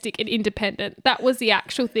majestic and independent. That was the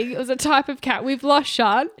actual thing. It was a type of cat. We've lost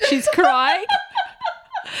Sean. She's crying.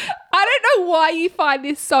 I don't know why you find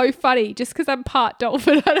this so funny just because I'm part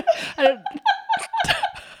dolphin. I don't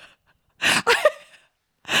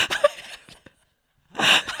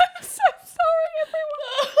I'm so sorry,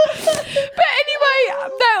 everyone. But anyway,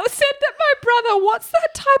 they said that my brother, what's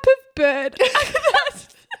that type of bird?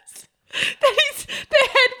 Their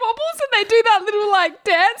head wobbles and they do that little like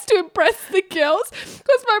dance to impress the girls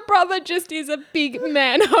because my brother just is a big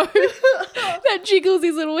man-ho that jiggles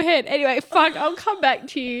his little head. Anyway, fuck, I'll come back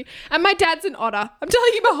to you. And my dad's an otter. I'm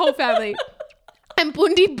telling you my whole family. And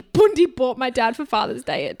Bundi bought my dad for Father's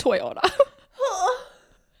Day a toy otter.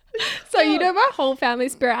 you know my whole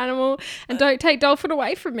family's spirit animal, and don't take dolphin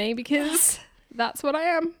away from me because that's what I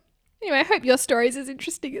am. Anyway, I hope your story is as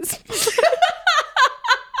interesting as...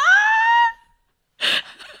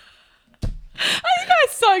 I think I'm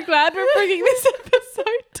so glad we're bringing this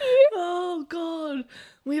episode to you. Oh, God.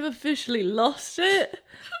 We've officially lost it.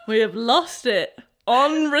 We have lost it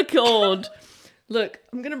on record. Look,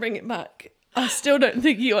 I'm going to bring it back. I still don't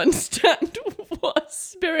think you understand what a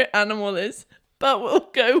spirit animal is, but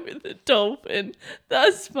we'll go with the dolphin.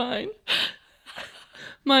 That's fine.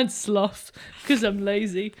 Mine's sloth because I'm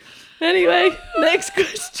lazy. Anyway, next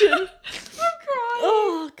question. I'm crying.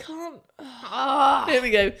 Oh, I can't. Here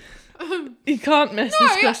we go. You can't mess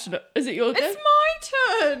this question up. Is it your go? It's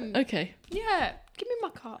my turn. Okay. Yeah, give me my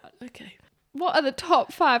card. Okay. What are the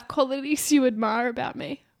top 5 qualities you admire about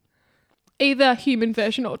me? Either human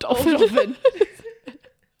version or dolphin.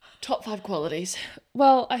 Top 5 qualities.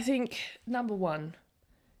 Well, I think number 1,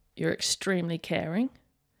 you're extremely caring.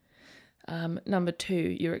 Number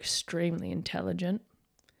 2, you're extremely intelligent.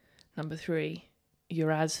 Number 3,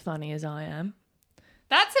 you're as funny as I am.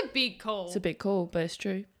 That's a big call. It's a big call, but it's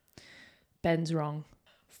true. Ben's wrong.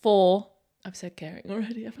 4, I've said caring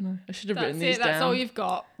already, haven't I? I should have written these down. That's all you've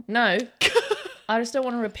got. No. I just don't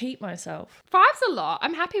want to repeat myself. 5's a lot.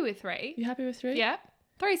 I'm happy with 3. You happy with 3? Yeah.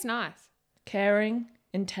 3's nice. Caring,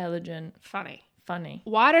 intelligent, Funny. funny.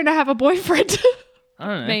 Why don't I have a boyfriend? I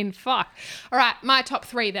don't know. I mean, fuck. All right, my top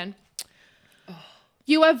 3 then.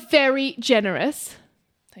 You are very generous.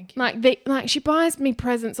 Thank you. Like she buys me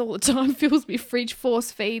presents all the time, fills me fridge,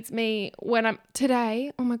 force feeds me when I'm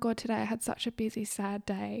today. Oh my God, today I had such a busy, sad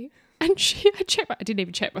day. And I didn't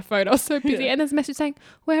even check my phone. I was so busy. Yeah. And there's a message saying,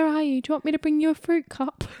 "Where are you? Do you want me to bring you a fruit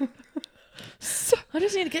cup?" I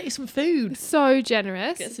just need to get you some food. So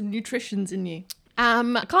generous. Get some nutritions in you.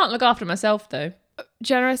 I Can't look after myself though.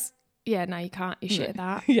 Generous. Yeah, no, you can't. You share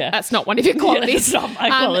that. Yeah. That's not one of your qualities. Yeah, it's not my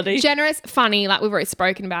quality. Generous, funny, like we've already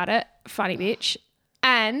spoken about it. Funny bitch.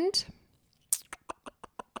 And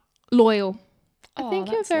loyal. I think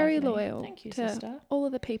you're that's very lovely. loyal Thank you, to sister. all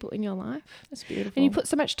of the people in your life. That's beautiful. And you put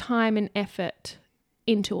so much time and effort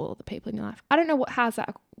into all of the people in your life. I don't know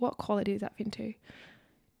what quality does that fit into?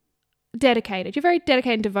 Dedicated. You're very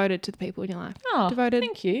dedicated and devoted to the people in your life. Oh, devoted.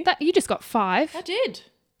 thank you. You just got 5. I did.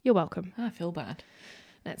 You're welcome. I feel bad.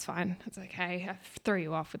 That's fine. That's okay. I threw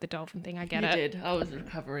you off with the dolphin thing. I get You it. did. I was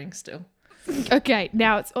recovering still. Okay,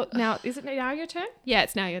 is it now your turn? Yeah,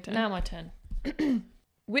 it's now your turn. Now my turn.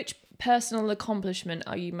 Which personal accomplishment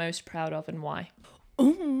are you most proud of and why? I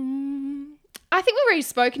think we've already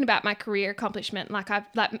spoken about my career accomplishment. Like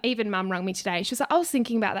even Mum rang me today. She was like, I was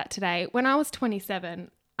thinking about that today. When I was 27,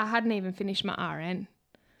 I hadn't even finished my RN.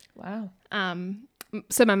 Wow.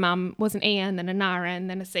 So my mum was an EN, then an RN,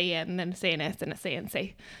 then a CN, then a CNS, then a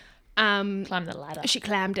CNC. Climb the ladder. She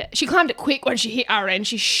climbed it. She climbed it quick when she hit RN.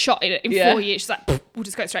 She shot it in 4 years. She's like, we'll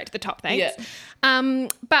just go straight to the top, thanks. Yeah.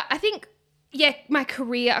 But I think, my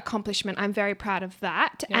career accomplishment, I'm very proud of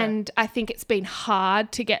that. Yeah. And I think it's been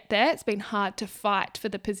hard to get there. It's been hard to fight for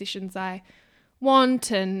the positions I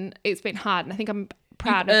want, and it's been hard. And I think I'm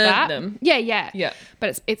proud of that. Them. Yeah. Yeah.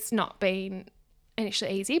 But it's not been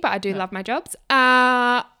initially easy, but I do love my jobs.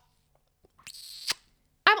 I'm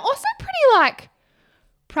also pretty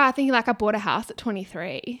proud thinking I bought a house at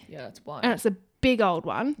 23. Yeah, that's wild. And it's a big old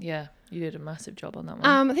one. Yeah, you did a massive job on that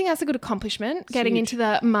one. I think that's a good accomplishment, getting huge. into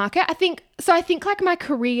the market. I think my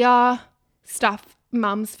career stuff,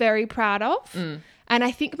 Mum's very proud of. And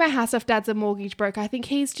I think my house off Dad's a mortgage broker. I think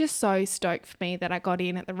he's just so stoked for me that I got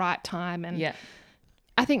in at the right time. And yeah.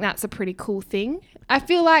 I think that's a pretty cool thing. I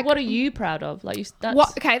feel like... What are you proud of? Yeah.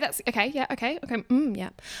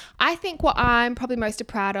 I think what I'm probably most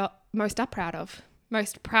proud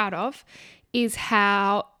of is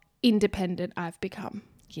how independent I've become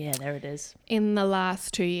Yeah, there it is. in the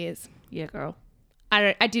last 2 years. Yeah, girl.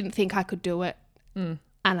 I didn't think I could do it, and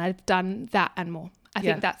I've done that and more. I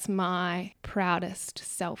think that's my proudest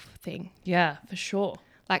self thing. Yeah, for sure.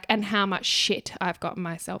 And how much shit I've gotten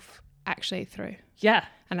myself actually through. Yeah.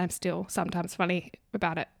 And I'm still sometimes funny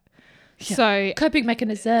about it. Yeah. So, Coping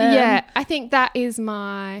mechanism. yeah, I think that is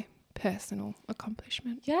my personal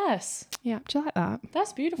accomplishment. Yes. Yeah. Do you like that?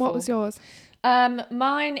 That's beautiful. What was yours?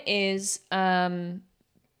 Mine is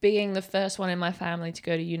being the first one in my family to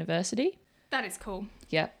go to university. That is cool.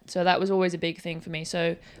 Yeah, so that was always a big thing for me.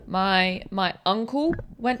 So my uncle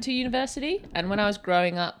went to university, and when I was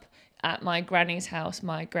growing up at my granny's house,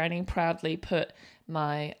 my granny proudly put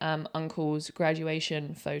my uncle's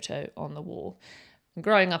graduation photo on the wall. And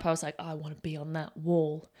growing up, I was like, I want to be on that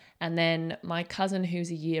wall. And then my cousin, who's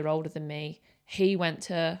a year older than me, he went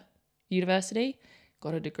to university,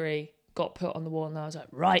 got a degree, got put on the wall, and I was like,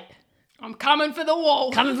 right, I'm coming for the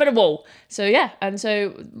wall. Coming for the wall. So yeah, and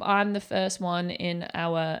so I'm the first one in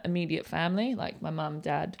our immediate family, like my mum,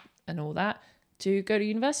 dad, and all that, to go to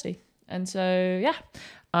university. And so yeah,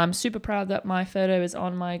 I'm super proud that my photo is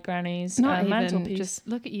on my granny's mantelpiece. Just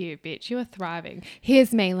look at you, bitch. You are thriving.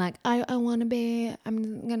 Here's me, like I'm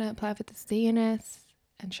gonna apply for the CNS.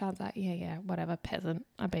 And Sean's like, yeah, whatever, peasant.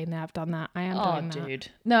 I've been there, I've done that. I am doing that.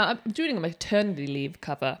 Dude. No, I'm doing a maternity leave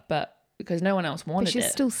cover, but because no one else wanted but she's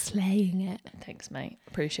it. Still slaying it. Thanks, mate.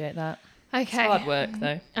 Appreciate that. Okay. It's hard work,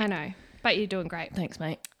 though. I know, but you're doing great. Thanks,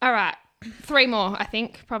 mate. All right. 3 more, I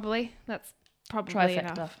think, probably. That's probably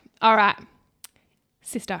Trifecta. enough. All right.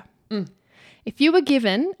 Sister. If you were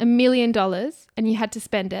given $1 million and you had to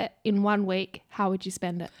spend it in 1 week, how would you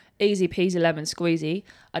spend it? Easy peasy lemon squeezy.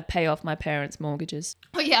 I'd pay off my parents' mortgages.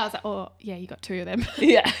 Oh, yeah. I was like, oh, yeah, you got 2 of them.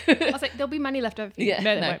 Yeah. I was like, there'll be money left over for you. Yeah.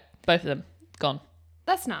 No, there won't. Both of them. Gone.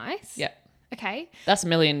 That's nice. Yeah. Okay. That's $1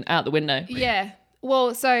 million out the window. Yeah.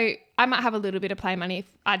 Well, so I might have a little bit of play money if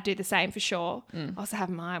I'd do the same for sure. I also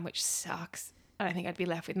have mine, which sucks. I don't think I'd be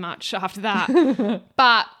left with much after that.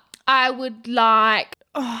 But I would like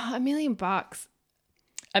 $1 million. $1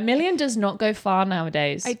 million does not go far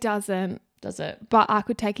nowadays. It doesn't. Does it? But I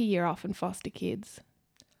could take a year off and foster kids.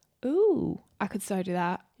 Ooh. I could so do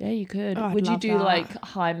that. Yeah, you could. Oh, I'd Would you love do that. like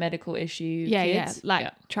high medical issue kids?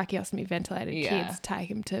 Like tracheostomy ventilated Yeah. kids, take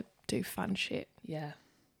them to do fun shit. Yeah.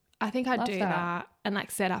 I think I'd Love do that. that and like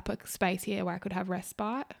set up a space here where I could have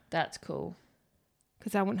respite That's cool.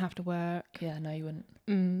 because I wouldn't have to work. Yeah, no, you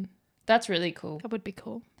wouldn't. That's really cool. That would be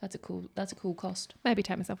cool. That's a cool cost. Maybe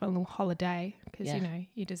take myself on a little holiday because, Yeah. you know,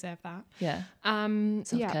 you deserve that. Yeah. Yeah,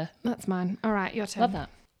 Self-care. that's mine. All right, your turn. Love that.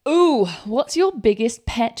 Ooh, what's your biggest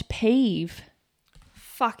pet peeve?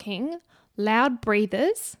 Fucking loud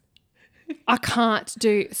breathers. I can't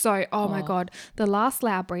do so. Oh my God. The last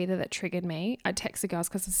loud breather that triggered me, I text the girls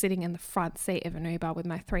because I was sitting in the front seat of an Uber with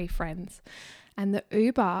my 3 friends. And the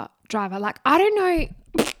Uber driver, like, I don't know.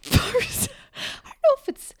 I don't know if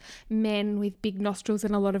it's men with big nostrils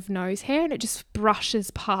and a lot of nose hair and it just brushes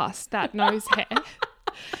past that nose hair.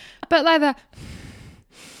 But like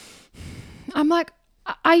I'm like,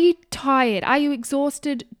 are you tired? Are you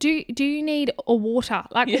exhausted? Do you need a water?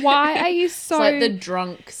 Like, why are you so... It's like the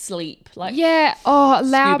drunk sleep. Like, yeah. Oh,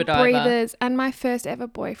 loud scuba diver. breathers. And my first ever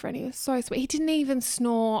boyfriend, he was so sweet. He didn't even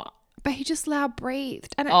snore, but he just loud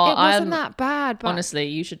breathed. And it wasn't that bad. But honestly,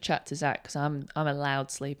 you should chat to Zach because I'm a loud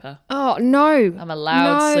sleeper. oh, no. I'm a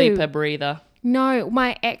loud sleeper breather. No,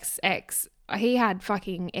 my ex, he had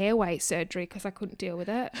fucking airway surgery because I couldn't deal with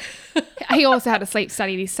it. He also had a sleep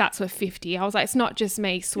study. His sats were 50. I was like, it's not just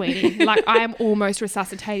me, sweetie. Like, I am almost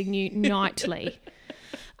resuscitating you nightly.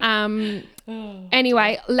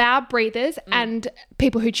 Anyway, loud breathers and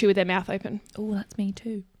people who chew with their mouth open. Oh, that's me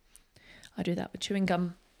too. I do that with chewing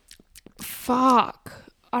gum. Fuck.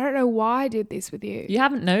 I don't know why I did this with you. You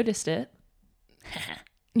haven't noticed it.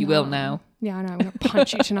 You will now. Yeah, I know. I'm going to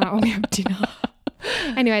punch you tonight when we have dinner.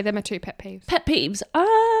 Anyway, they're my 2 pet peeves. Pet peeves.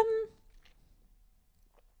 I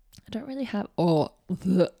don't really have.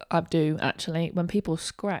 I do actually. When people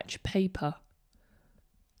scratch paper,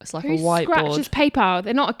 it's like Who a whiteboard. scratches paper?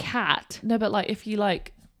 They're not a cat. No, but like if you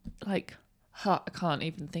like, I can't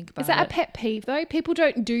even think about it. Is that a pet peeve though? People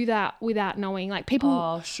don't do that without knowing. Like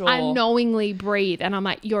people sure. unknowingly breathe, and I'm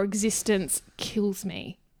like, your existence kills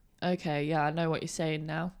me. Okay, yeah, I know what you're saying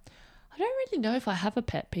now. I don't really know if I have a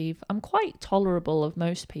pet peeve. I'm quite tolerable of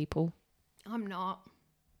most people. I'm not.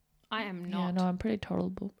 I am not. Yeah, no, I'm pretty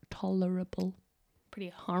tolerable.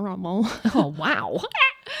 Pretty horrible. Oh wow.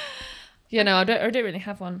 Yeah, no, I don't really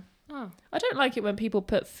have one. Oh. I don't like it when people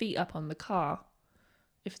put feet up on the car.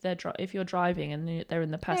 If you're driving and they're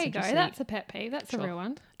in the There you passenger go. seat. That's a pet peeve. That's Sure. a real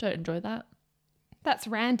one. Don't enjoy that. That's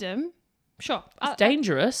random. Sure. It's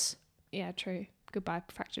dangerous. Yeah, true. Goodbye,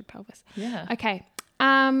 fractured pelvis. Yeah. Okay.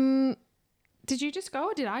 Did you just go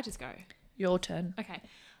or did I just go? Your turn. Okay.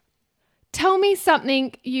 Tell me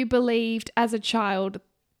something you believed as a child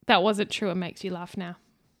that wasn't true and makes you laugh now.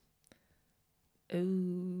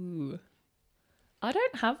 Ooh. I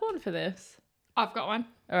don't have one for this. I've got one.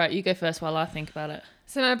 All right, you go first while I think about it.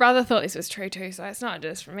 So my brother thought this was true too, so it's not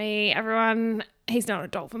just for me. Everyone, he's not a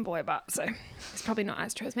dolphin boy, but so it's probably not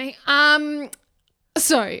as true as me.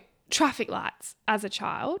 So traffic lights as a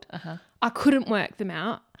child, I couldn't work them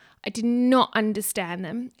out. I did not understand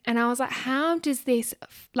them. And I was like, how does this,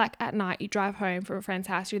 like at night, you drive home from a friend's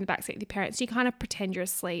house, you're in the backseat with your parents, you kind of pretend you're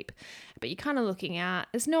asleep, but you're kind of looking out,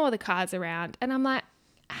 there's no other cars around. And I'm like,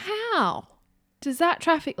 how does that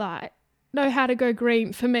traffic light know how to go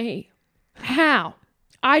green for me? How?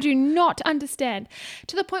 I do not understand.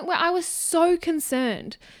 To the point where I was so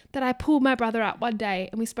concerned that I pulled my brother out one day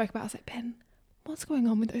and we spoke about it. I was like, Ben, what's going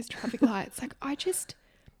on with those traffic lights? Like, I just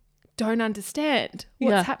don't understand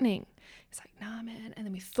what's happening. He's like, nah, man. And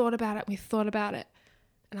then we thought about it.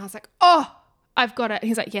 And I was like, oh, I've got it. And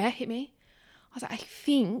he's like, yeah, hit me. I was like, I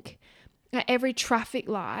think at every traffic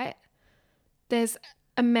light, there's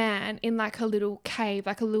a man in like a little cave,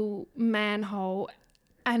 like a little manhole.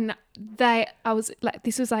 And I was like,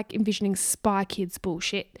 this was like envisioning Spy Kids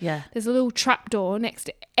bullshit. Yeah. There's a little trap door next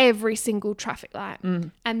to every single traffic light.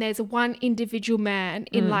 And there's one individual man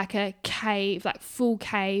in like a cave, like full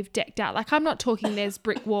cave decked out. Like, I'm not talking there's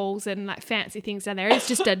brick walls and like fancy things down there. It's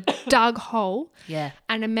just a dug hole. Yeah.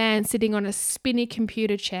 And a man sitting on a spinny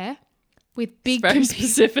computer chair with big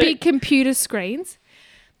computer screens.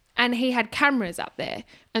 And he had cameras up there.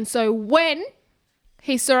 And so when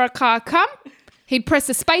he saw a car come, he'd press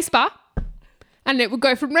the space bar and it would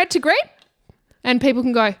go from red to green and people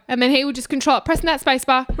can go. And then he would just control it, pressing that space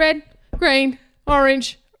bar, red, green,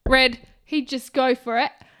 orange, red. He'd just go for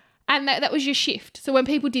it. And that was your shift. So when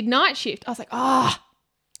people did night shift, I was like,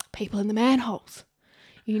 people in the manholes.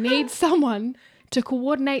 You need someone to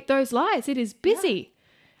coordinate those lights. It is busy.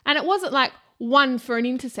 Yeah. And it wasn't like one for an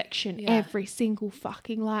intersection. Yeah. Every single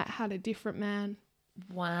fucking light had a different man.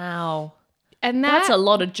 Wow. And that's a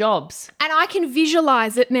lot of jobs. And I can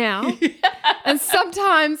visualize it now. And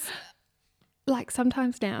sometimes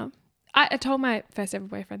now, I told my first ever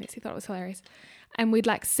boyfriend this. He thought it was hilarious. And we'd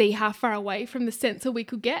like see how far away from the sensor we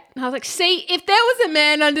could get. And I was like, see, if there was a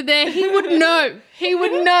man under there, he would know. He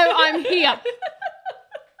would know I'm here.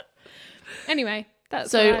 Anyway,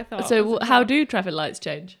 that's what I thought. So how do traffic lights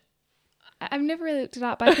change? I've never really looked it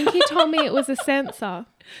up. I think he told me it was a sensor.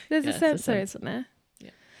 There's a sensor, isn't there?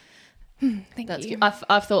 Thank That's you. Cute.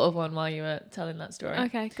 I've thought of one while you were telling that story.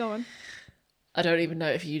 Okay, go on. I don't even know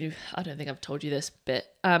if I don't think I've told you this bit.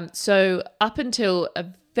 So up until a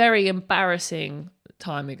very embarrassing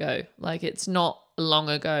time ago, like it's not long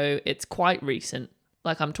ago, it's quite recent.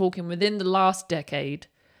 Like I'm talking within the last decade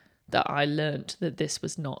that I learnt that this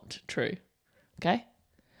was not true. Okay?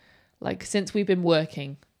 Like since we've been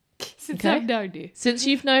working. Since I've known you. Since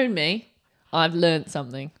you've known me, I've learnt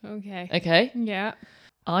something. Okay. Okay? Yeah.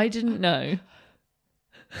 I didn't know.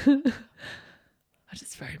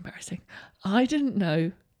 It's very embarrassing. I didn't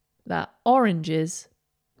know that oranges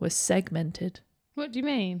were segmented. What do you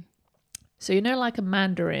mean? So you know like a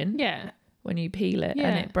mandarin? Yeah. When you peel it Yeah.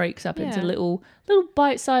 and it breaks up into little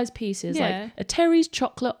bite-sized pieces, Yeah. like a Terry's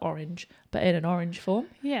chocolate orange, but in an orange form.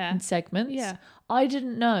 Yeah. In segments. Yeah. I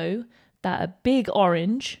didn't know that a big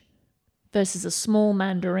orange versus a small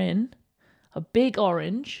mandarin, a big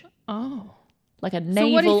orange, like a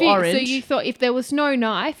navel orange. So you thought if there was no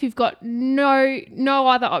knife, you've got no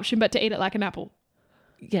other option but to eat it like an apple.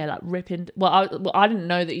 Yeah, like ripping. Well, I didn't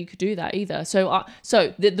know that you could do that either. So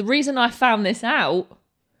the reason I found this out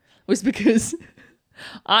was because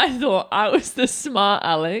I thought I was the smart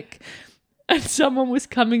Alec and someone was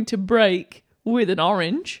coming to break with an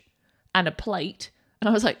orange and a plate. And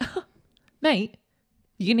I was like, mate,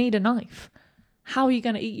 you need a knife. How are you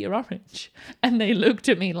going to eat your orange? And they looked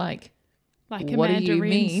at me like a what mandarin, do you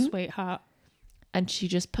mean? Sweetheart. And she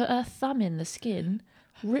just put her thumb in the skin,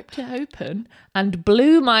 ripped it open, and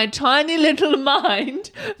blew my tiny little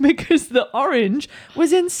mind because the orange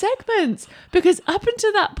was in segments. Because up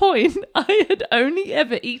until that point, I had only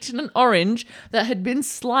ever eaten an orange that had been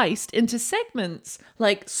sliced into segments,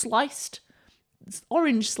 like sliced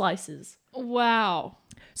orange slices. Wow.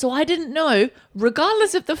 So I didn't know,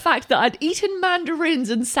 regardless of the fact that I'd eaten mandarins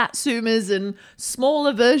and satsumas and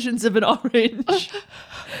smaller versions of an orange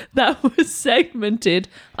that was segmented,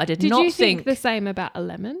 I did not you think the same about a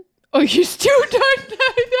lemon? Or you still don't know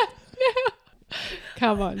that now?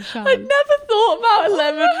 Come on, Sean. I'd never thought about a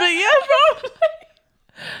lemon, but yeah, probably.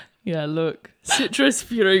 Yeah, look, citrus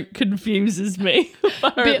fruit confuses me.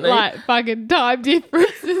 Apparently. Bit like fucking time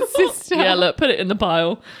differences, sister. Yeah, look, put it in the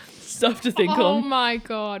pile. Stuff to think on. Oh my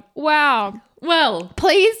God. Wow. Well,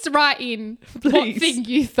 please write in what thing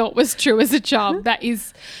you thought was true as a child that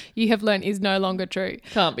is, you have learned is no longer true.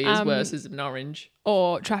 Can't be as worse as an orange.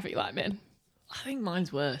 Or traffic light men. I think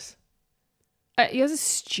mine's worse. Yours is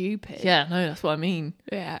stupid. Yeah, no, that's what I mean.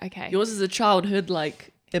 Yeah, okay. Yours is a childhood,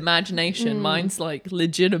 like, imagination. Mine's, like,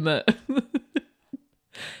 legitimate.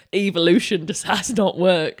 Evolution just has not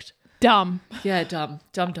worked. Dumb. Yeah, dumb.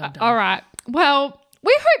 Dumb. All right. Well,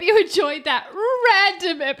 we hope you enjoyed that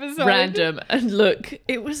random episode. Random. And look,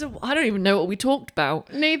 it was I don't even know what we talked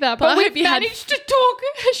about. Neither, but we managed to talk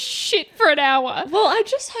shit for an hour. Well, I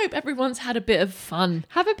just hope everyone's had a bit of fun.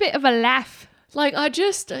 Have a bit of a laugh. Like, I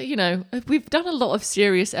just, we've done a lot of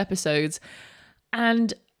serious episodes,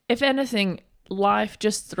 and if anything, life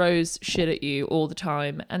just throws shit at you all the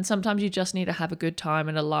time, and sometimes you just need to have a good time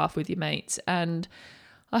and a laugh with your mates. And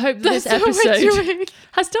I hope that this That's what we're episode doing.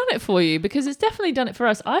 has done it for you, because it's definitely done it for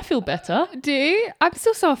us. I feel better. Do you? I'm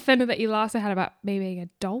still so offended that you last had about me being a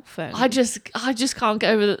dolphin. I just can't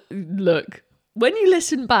get over the look. When you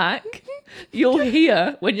listen back, you'll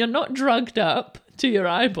hear, when you're not drugged up to your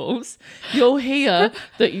eyeballs, you'll hear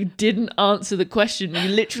that you didn't answer the question. You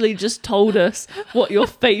literally just told us what your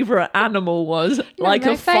favourite animal was, like a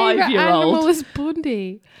 5-year-old. My animal was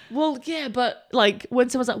Bundy. Well, yeah, but like when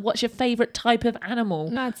someone's like, "What's your favourite type of animal?"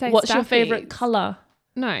 No, I'd say what's your staffies. favourite colour?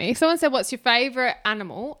 No, if someone said, "What's your favourite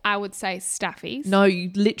animal?" I would say staffies. No,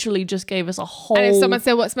 you literally just gave us a whole... And if someone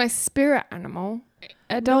said, "What's my spirit animal?"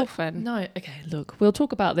 A dolphin. No, okay, look, we'll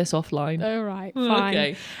talk about this offline. All right, fine.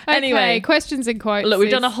 Okay. Anyway, questions and quotes. Look,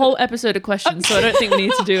 we've done a whole episode of questions, so I don't think we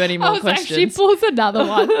need to do any more questions. She pulls another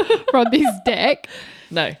one from this deck.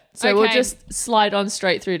 No. So we'll Okay. just slide on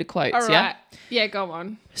straight through to quotes, All yeah? right. Yeah, go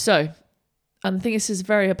on. So, and I think this is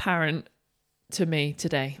very apparent to me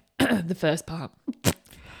today, the first part.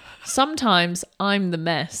 Sometimes I'm the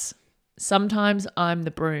mess. Sometimes I'm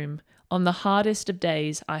the broom. On the hardest of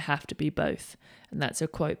days, I have to be both. And that's a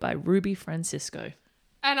quote by Ruby Francisco.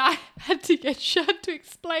 And I had to get Sean to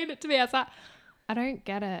explain it to me. I was like, I don't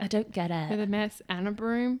get it. I don't get With it. a mess and a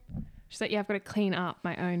broom. She's like, yeah, I've got to clean up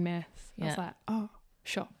my own mess. I was Yeah. like, oh,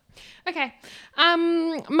 sure. Okay.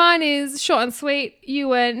 Mine is short and sweet. You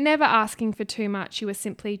were never asking for too much. You were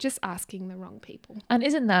simply just asking the wrong people. And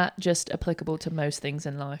isn't that just applicable to most things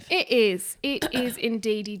in life? It is. It is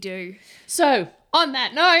indeedy do. So, On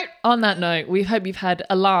that note, on that note, we hope you've had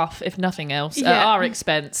a laugh, if nothing else, at Yeah. our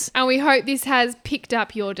expense. and we hope this has picked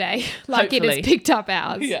up your day like it Hopefully. has picked up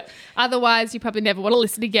ours. Yeah. Otherwise, you probably never want to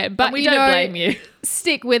listen again. But And we you don't know, blame you.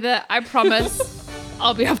 Stick with it. I promise.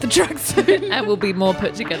 I'll be off the drugs soon. And we'll be more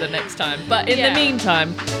put together next time. But in Yeah. the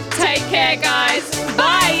meantime, Take care, guys.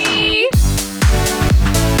 Bye.